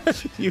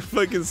it! You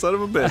fucking son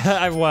of a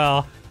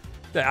bitch.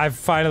 I've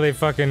finally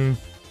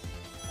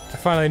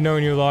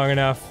known you long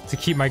enough to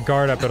keep my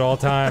guard up at all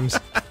times.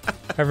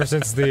 Ever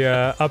since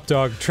the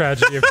Updog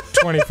tragedy of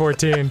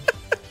 2014.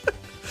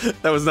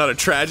 That was not a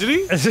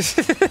tragedy?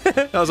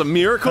 That was a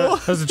miracle?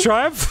 That was a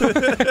triumph?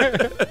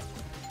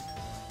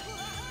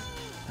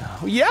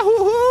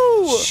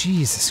 Yahoo!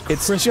 Jesus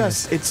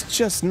Christ. It's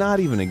just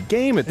not even a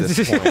game at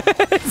this point.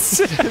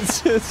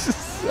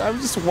 I'm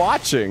just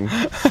watching.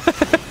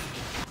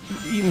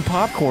 Eating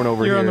popcorn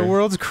over here. You're on the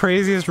world's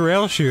craziest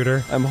rail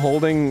shooter. I'm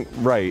holding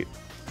right.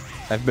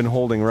 I've been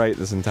holding right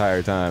this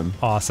entire time.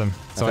 Awesome.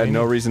 I've had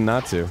no reason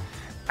not to.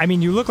 I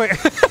mean, you look like...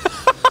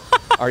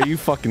 Are you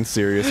fucking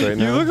serious right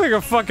now? You look like a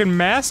fucking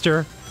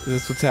master. Is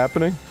this what's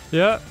happening?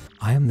 Yeah.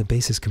 I am the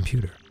base's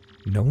computer.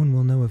 No one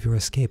will know of your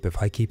escape if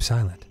I keep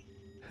silent.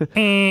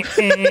 Peach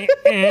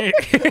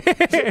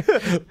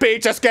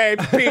escape!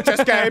 Peach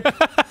escape!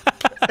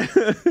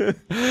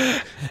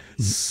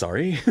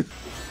 Sorry.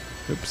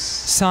 Oops.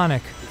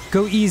 Sonic,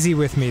 go easy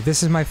with me.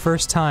 This is my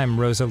first time,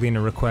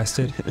 Rosalina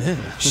requested.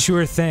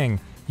 Sure thing.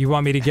 You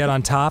want me to get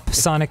on top?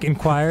 Sonic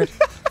inquired.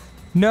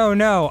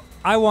 No,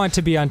 I want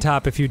to be on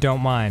top if you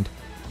don't mind.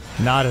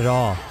 Not at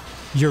all.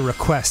 Your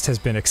request has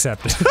been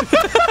accepted.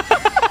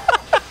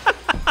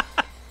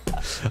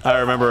 I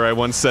remember I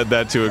once said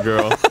that to a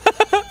girl.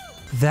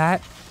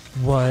 That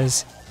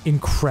was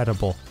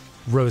incredible,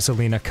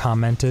 Rosalina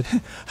commented.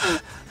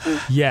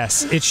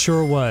 Yes, it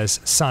sure was,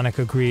 Sonic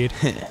agreed.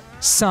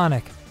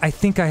 Sonic, I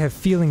think I have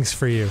feelings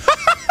for you.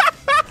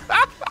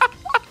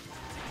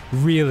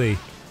 Really,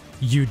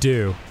 you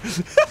do.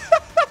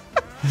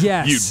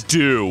 Yes. You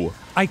do.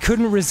 I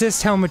couldn't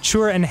resist how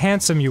mature and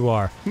handsome you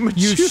are.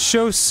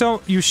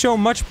 You show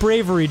much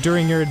bravery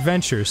during your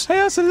adventures. I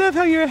also love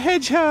how you're a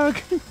hedgehog.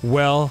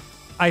 Well,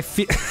 I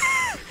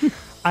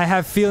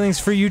have feelings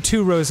for you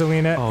too,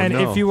 Rosalina, and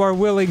if you are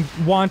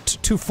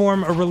want to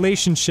form a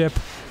relationship,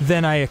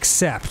 then I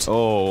accept.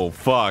 Oh,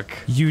 fuck.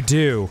 You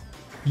do.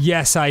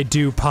 Yes, I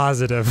do,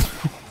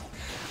 positive.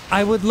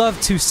 I would love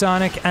to,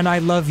 Sonic, and I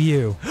love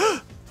you.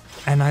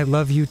 And I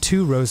love you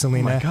too, Rosalina.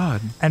 Oh my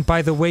god. And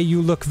by the way,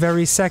 you look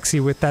very sexy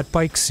with that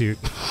bike suit.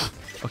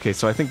 Okay,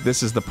 so I think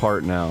this is the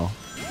part now.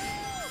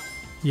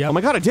 Yep. Oh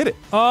my god, I did it!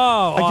 Oh,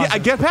 awesome. I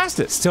get past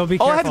it! Still be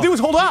careful. All I had to do was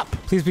hold up!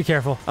 Please be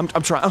careful. I'm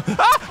trying.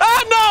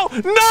 No!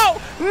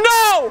 No!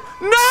 No!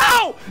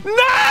 No!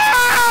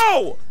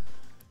 No!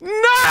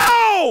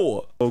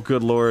 No! Oh,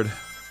 good lord.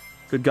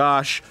 Good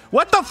gosh.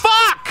 What the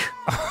fuck?!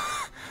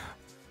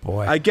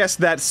 Boy. I guess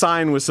that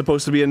sign was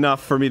supposed to be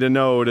enough for me to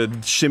know to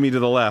shimmy to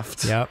the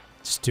left. Yep.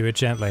 Just do it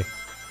gently.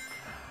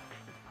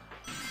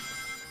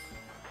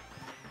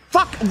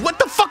 Fuck! What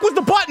the fuck was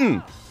the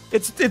button?!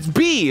 It's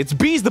B. It's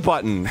B's the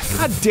button.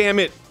 God damn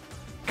it.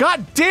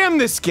 God damn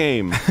this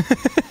game.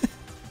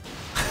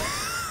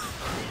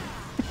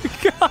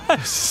 God.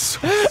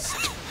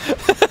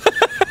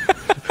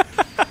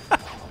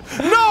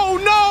 No,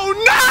 no,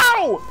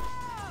 no!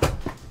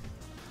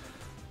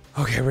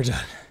 Okay, we're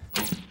done.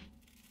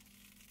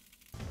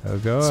 Oh,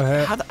 go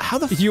ahead. How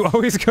the You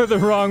always go the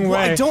wrong way.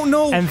 Well, I don't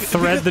know. And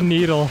thread the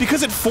needle.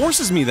 Because it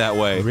forces me that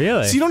way.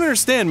 Really? So you don't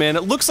understand, man.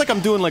 It looks like I'm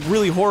doing like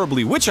really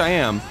horribly, which I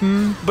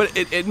am. But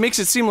it makes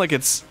it seem like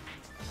it's...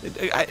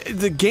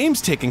 the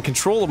game's taking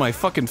control of my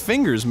fucking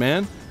fingers,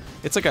 man.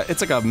 It's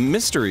like a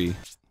mystery.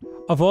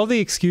 Of all the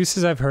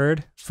excuses I've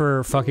heard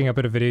for fucking up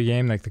at a video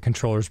game, like the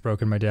controller's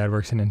broken, my dad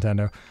works in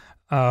Nintendo,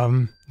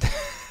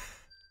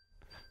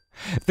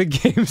 the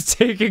game's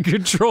taking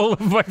control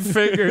of my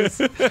fingers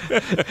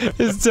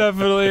is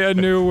definitely a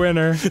new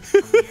winner. It's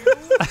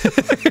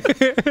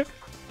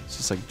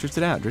just like, drift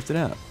it out, drift it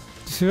out.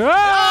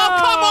 Oh,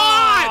 come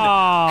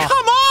on!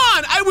 Come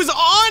on! I was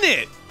on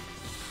it!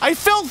 I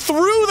fell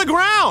through the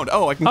ground!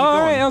 Oh, I can keep going.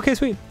 Alright, okay,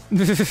 sweet.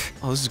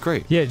 Oh, this is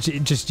great. Yeah,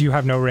 just you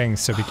have no rings,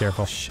 so be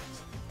careful. Shit.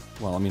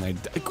 Well, I mean,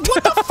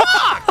 what the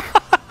fuck?!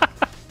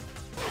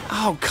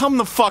 Oh, come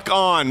the fuck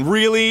on,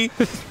 really?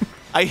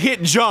 I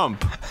hit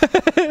jump.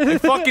 I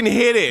fucking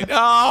hit it.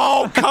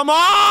 Oh, come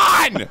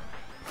on!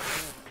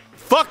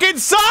 Fucking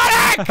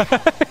Sonic!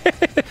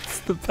 It's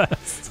the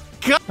best.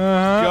 Go.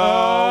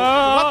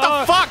 What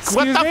the fuck?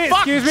 What the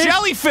fuck?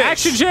 Jellyfish!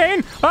 Action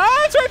chain!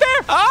 Ah, it's right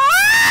there!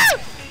 Ah!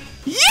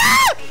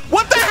 Yeah!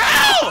 What the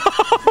hell?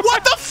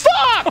 What the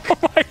fuck? Oh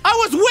I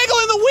was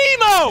wiggling the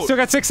Wiimote! Still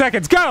got 6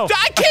 seconds, go!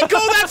 I can't go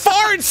that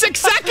far in 6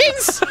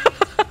 seconds!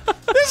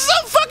 This is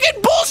some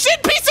fucking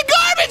bullshit piece of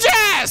garbage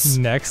ass!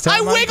 Next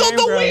time I wiggled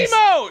the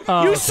Wiimote!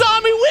 Oh. You saw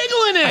me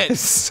wiggling it!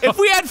 If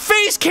we had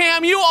face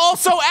cam, you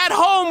also at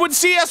home would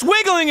see us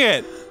wiggling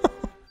it!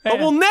 But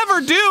we'll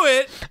never do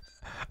it!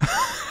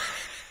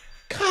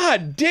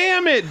 God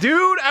damn it,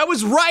 dude! I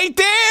was right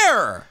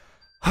there!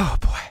 Oh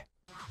boy.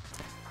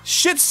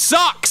 Shit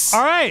sucks!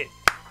 Alright!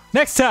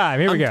 Next time,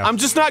 here we go. I'm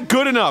just not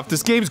good enough.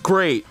 This game's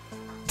great.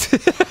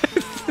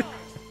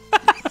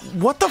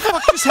 What the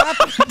fuck just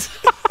happened?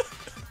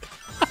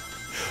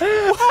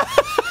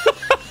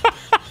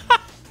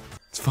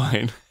 It's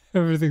fine.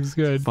 Everything's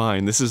good.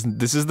 Fine. This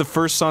is the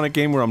first Sonic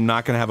game where I'm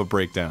not gonna have a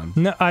breakdown.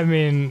 No, I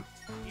mean,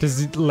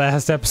 does the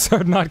last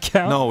episode not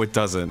count? No, it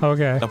doesn't.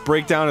 Okay. A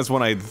breakdown is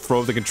when I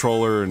throw the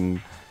controller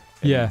and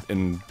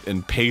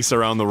pace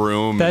around the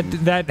room.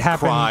 That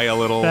happened. Cry a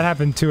little. That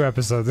happened 2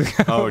 episodes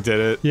ago. Oh, did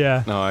it?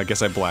 Yeah. No, I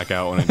guess I black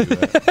out when I do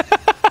that.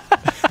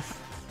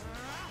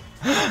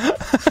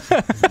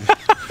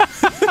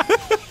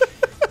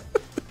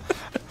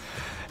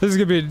 This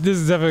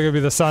is definitely gonna be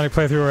the Sonic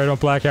playthrough where I don't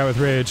black out with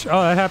rage.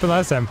 Oh, that happened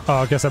last time. Oh,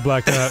 I guess I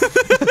blacked out.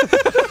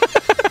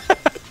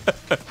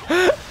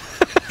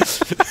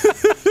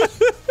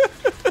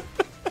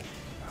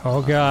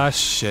 Oh gosh.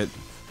 Shit.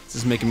 This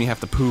is making me have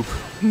to poop.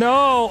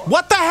 No!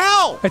 What the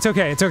hell? It's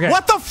okay, it's okay.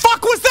 What the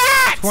fuck was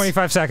that?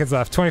 25 seconds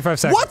left, 25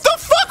 seconds. What the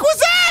fuck was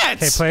that?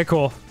 Hey, play it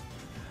cool.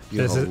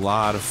 You have a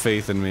lot of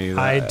faith in me.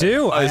 I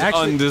do. That is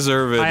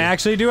undeserved. I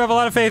actually do have a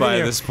lot of faith in you.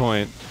 By this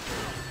point.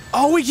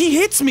 Oh, wait, he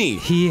hits me!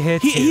 He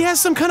hits you. He has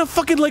some kind of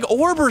fucking, like,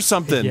 orb or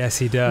something. Yes,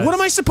 he does. What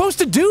am I supposed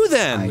to do,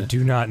 then? I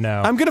do not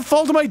know. I'm gonna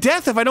fall to my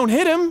death if I don't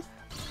hit him.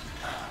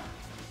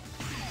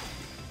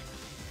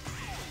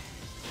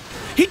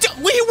 He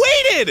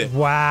waited!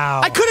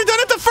 Wow. I could have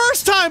done it the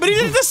first time, but he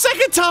did it the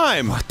second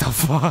time! What the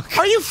fuck?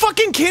 Are you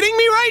fucking kidding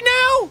me right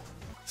now?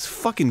 This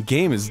fucking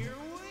game is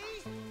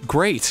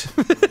great.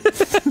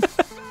 It's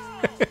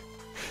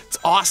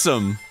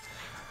awesome.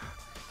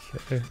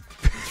 Okay.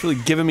 It's really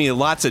giving me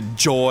lots of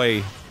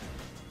joy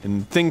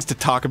and things to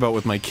talk about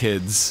with my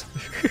kids.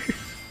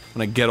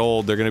 When I get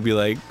old, they're gonna be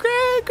like,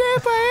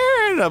 Grandpa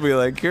Aaron! I'll be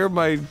like, you're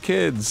my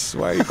kids.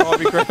 Why are you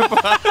calling me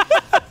Grandpa?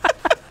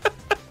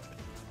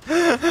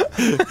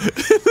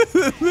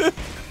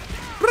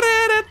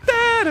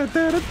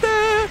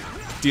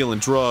 Dealing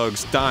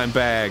drugs, dime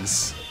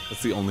bags.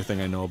 That's the only thing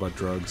I know about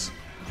drugs.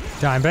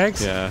 Dime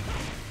bags? Yeah.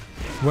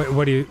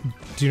 What do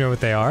you know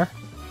what they are?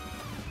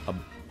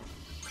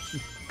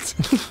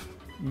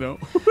 No.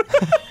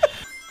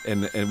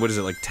 and what is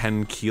it, like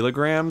 10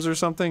 kilograms or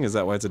something? Is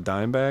that why it's a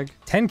dime bag?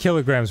 10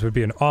 kilograms would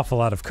be an awful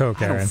lot of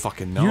coke, Aaron. I don't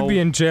fucking know. You'd be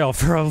in jail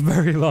for a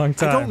very long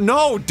time. I don't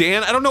know,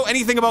 Dan. I don't know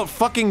anything about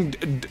fucking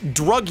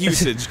drug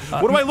usage.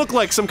 What do I look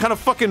like? Some kind of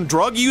fucking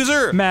drug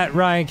user? Matt,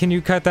 Ryan, can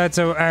you cut that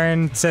so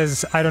Aaron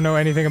says I don't know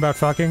anything about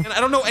fucking? And I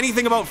don't know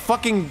anything about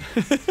fucking...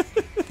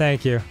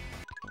 Thank you.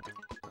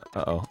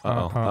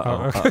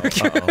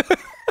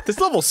 This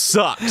level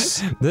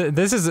sucks.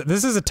 This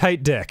is a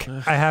tight dick.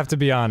 I have to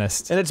be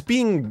honest. And it's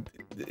being...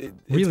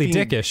 really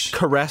being dickish.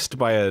 Caressed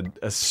by a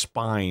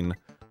spine.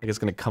 Like it's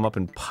gonna come up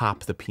and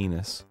pop the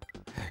penis.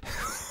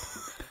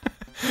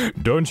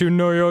 Don't you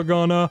know you're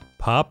gonna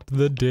pop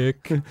the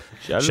dick?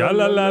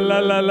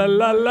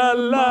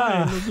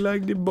 Sha-la-la-la-la-la-la-la. Look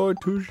like the boy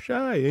too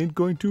shy ain't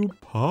going to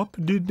pop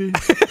the dick.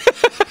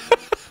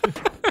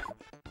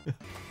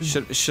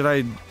 Should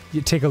I...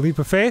 You take a leap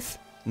of faith?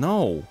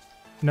 No.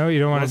 No, you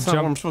don't want to That's not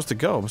jump? where I'm supposed to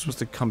go. I'm supposed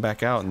to come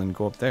back out and then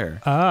go up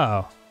there.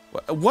 Oh.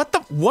 What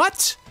the...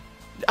 What?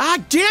 Ah,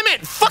 damn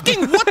it!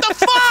 Fucking what the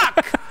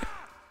fuck?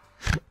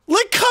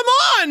 Like, come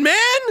on, man!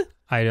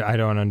 I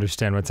don't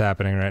understand what's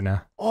happening right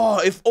now. Oh,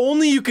 if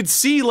only you could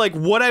see, like,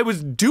 what I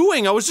was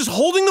doing. I was just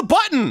holding the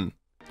button.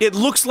 It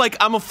looks like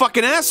I'm a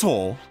fucking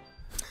asshole.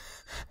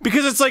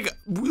 Because it's like,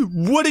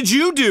 what did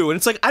you do? And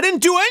it's like, I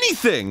didn't do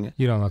anything.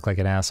 You don't look like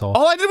an asshole.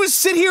 All I did was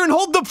sit here and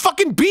hold the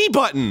fucking B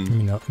button.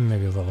 You know,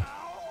 maybe a little.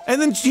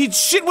 And then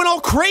shit went all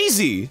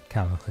crazy.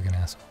 Kind of look like an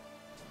asshole.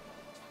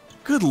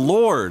 Good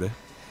lord.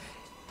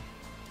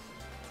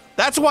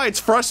 That's why it's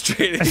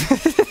frustrating.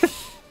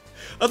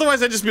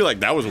 Otherwise, I'd just be like,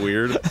 that was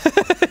weird.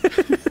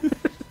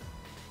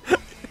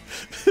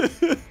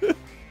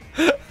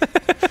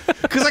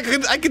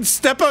 Because I could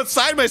step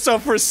outside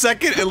myself for a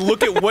second and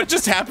look at what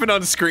just happened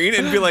on screen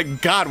and be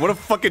like, God, what a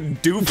fucking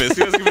doofus.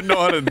 He doesn't even know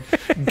how to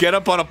get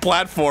up on a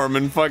platform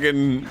and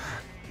fucking...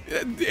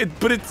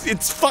 But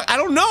it's I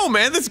don't know,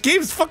 man. This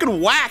game's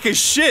fucking whack as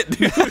shit,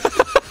 dude. I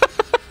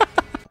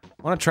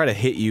want to try to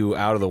hit you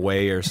out of the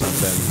way or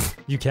something.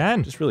 You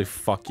can. Just really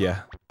fuck you.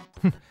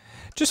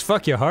 Just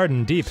fuck you hard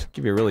and deep.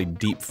 Give you a really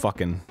deep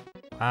fucking.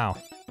 Wow.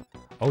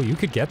 Oh, you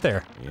could get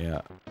there.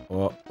 Yeah.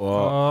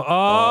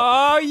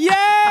 Oh,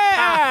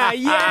 yeah!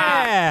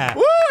 Yeah!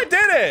 Woo, I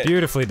did it!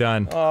 Beautifully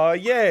done. Oh,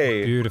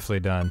 yay. Beautifully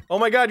done. Oh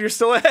my god, you're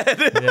still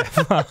ahead.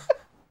 Yeah.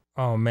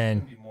 Oh,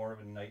 man. Be more of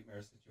a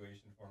nightmare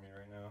situation for me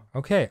right now.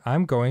 Okay,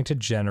 I'm going to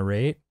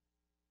generate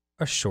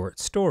a short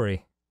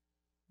story.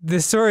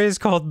 This story is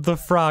called The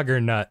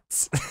Frogger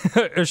Nuts.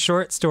 A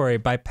short story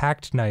by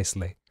Packed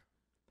Nicely.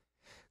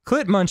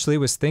 Clit Munchley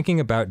was thinking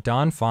about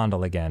Don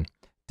Fondle again.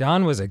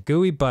 Don was a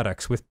gooey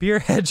buttocks with beer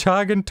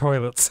hedgehog and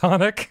toilet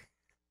Sonic.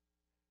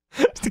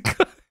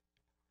 Clit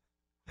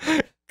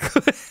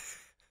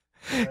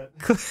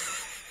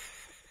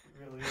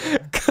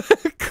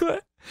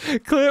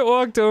Clit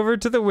walked over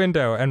to the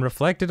window and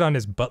reflected on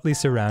his buttly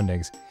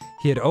surroundings.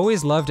 He had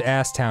always loved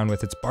Asstown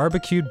with its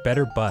barbecued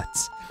better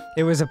butts.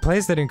 It was a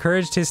place that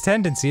encouraged his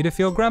tendency to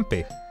feel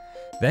grumpy.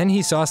 Then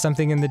he saw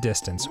something in the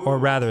distance, or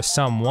rather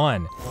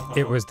someone.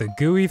 It was the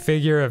gooey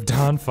figure of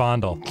Don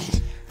Fondle.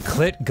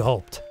 Clit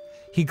gulped.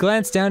 He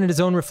glanced down at his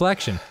own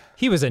reflection.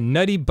 He was a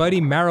nutty-buddy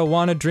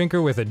marijuana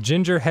drinker with a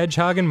ginger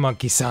hedgehog and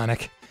monkey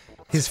Sonic.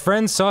 His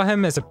friends saw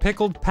him as a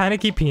pickled,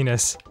 panicky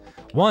penis.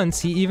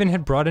 Once, he even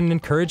had brought an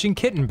encouraging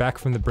kitten back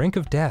from the brink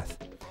of death.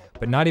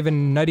 But not even a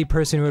nutty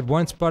person who had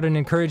once brought an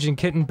encouraging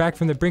kitten back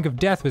from the brink of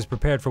death was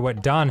prepared for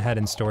what Don had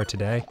in store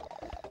today.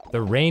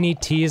 The rainy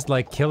teased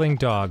like killing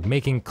dog,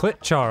 making Clit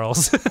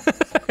Charles.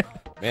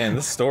 Man,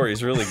 this story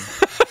is really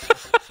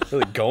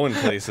going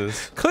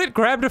places. Clit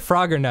grabbed a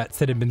Frogger nuts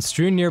that had been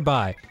strewn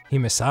nearby. He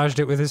massaged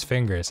it with his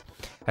fingers.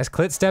 As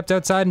Clit stepped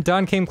outside and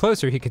Don came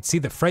closer, he could see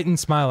the frightened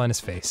smile on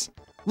his face.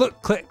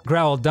 Look, Clit,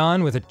 growled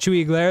Don with a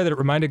chewy glare that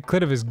reminded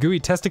Clit of his gooey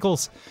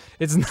testicles.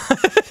 It's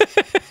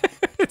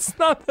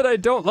not that I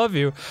don't love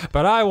you,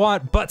 but I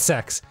want butt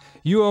sex.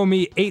 You owe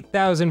me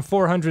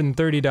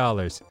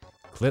 $8,430.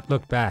 Clit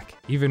looked back,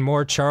 even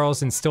more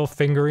Charles and still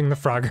fingering the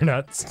Frogger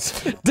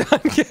nuts. Don,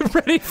 get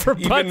ready for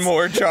butt Even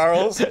more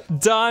Charles?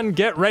 Don,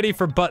 get ready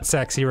for butt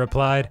sex, he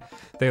replied.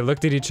 They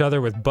looked at each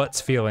other with butts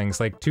feelings,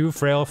 like two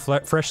frail,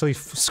 freshly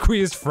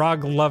squeezed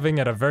frog loving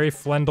at a very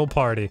flendel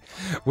party,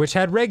 which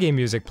had reggae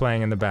music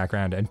playing in the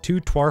background and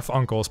two dwarf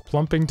uncles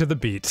plumping to the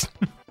beat.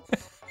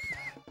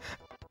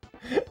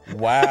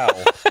 Wow.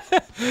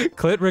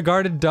 Clit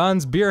regarded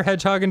Don's beer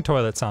hedgehog and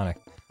toilet Sonic.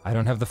 I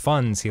don't have the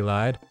funds, he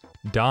lied.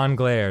 Don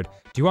glared.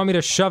 Do you want me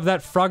to shove that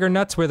Frogger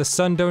nuts where the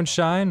sun don't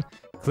shine?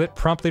 Clit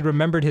promptly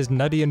remembered his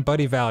nutty and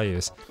buddy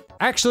values.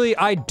 Actually,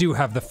 I do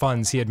have the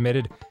funds, he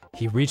admitted.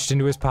 He reached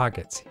into his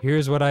pockets.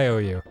 Here's what I owe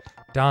you.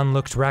 Don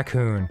looked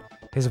raccoon,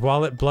 his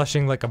wallet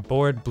blushing like a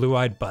bored,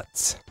 blue-eyed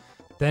butts.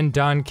 Then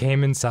Don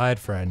came inside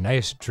for a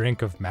nice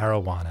drink of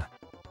marijuana.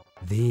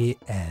 The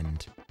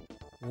end.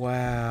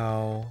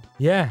 Wow.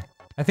 Yeah,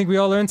 I think we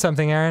all learned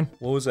something, Aaron.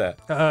 What was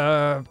that?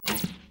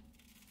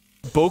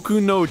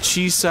 Boku no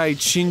chisai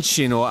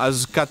chinchin o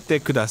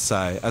azukate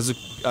kudasai.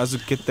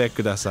 Azukete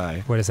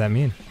kudasai. What does that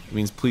mean? It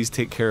means please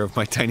take care of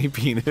my tiny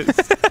penis.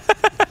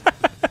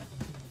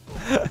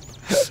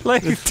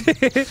 Like,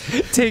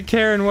 take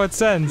care in what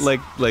sense?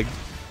 Like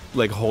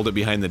hold it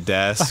behind the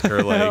desk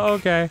or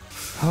like...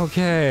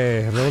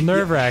 Okay, a little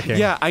nerve-wracking.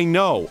 Yeah, I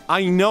know,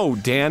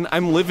 Dan.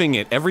 I'm living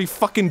it every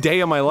fucking day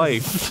of my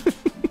life.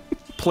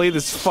 Play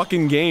this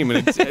fucking game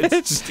and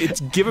it's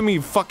giving me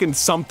fucking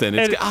something.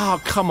 It's,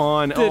 oh, come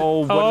on.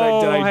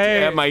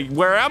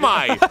 Where am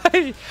I?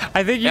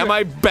 I think you... Am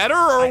I better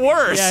or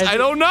worse? Yeah, I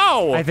don't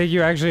know. I think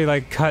you actually,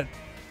 like, cut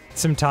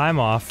some time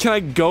off. Can I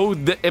go?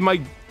 Do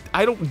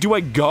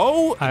I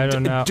go? I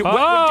don't know.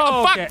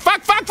 Fuck!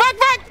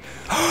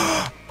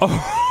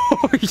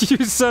 Oh,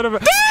 you son of a...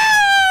 No!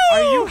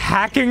 Are you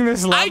hacking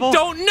this level? I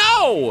don't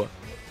know!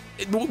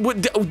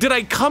 Did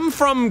I come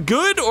from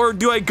good or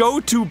do I go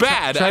to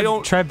bad? I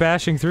don't... Try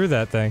bashing through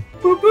that thing.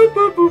 Oh,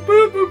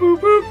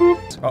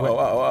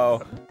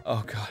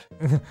 God.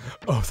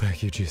 Oh,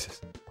 thank you,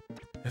 Jesus.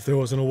 If there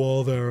wasn't a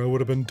wall there, I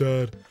would have been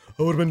dead.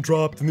 I would have been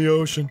dropped in the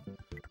ocean.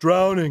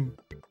 Drowning.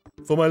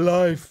 For my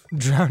life.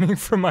 Drowning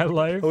for my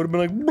life? I would have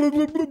been like blah,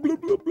 blah, blah, blah,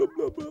 blah, blah,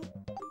 blah, blah.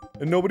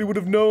 And nobody would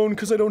have known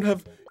because you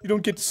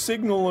don't get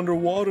signal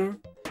underwater.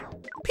 I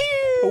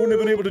wouldn't have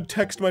been able to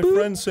text my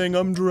friends saying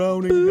I'm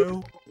drowning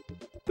now.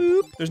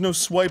 There's no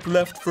swipe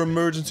left for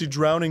emergency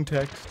drowning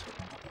text.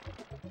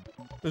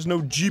 There's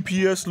no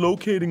GPS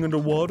locating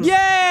underwater.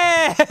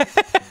 Yeah!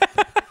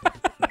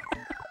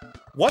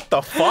 What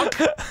the fuck?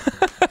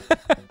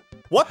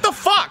 What the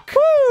fuck?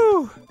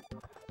 Woo!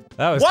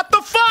 What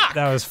the fuck?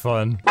 That was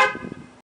fun.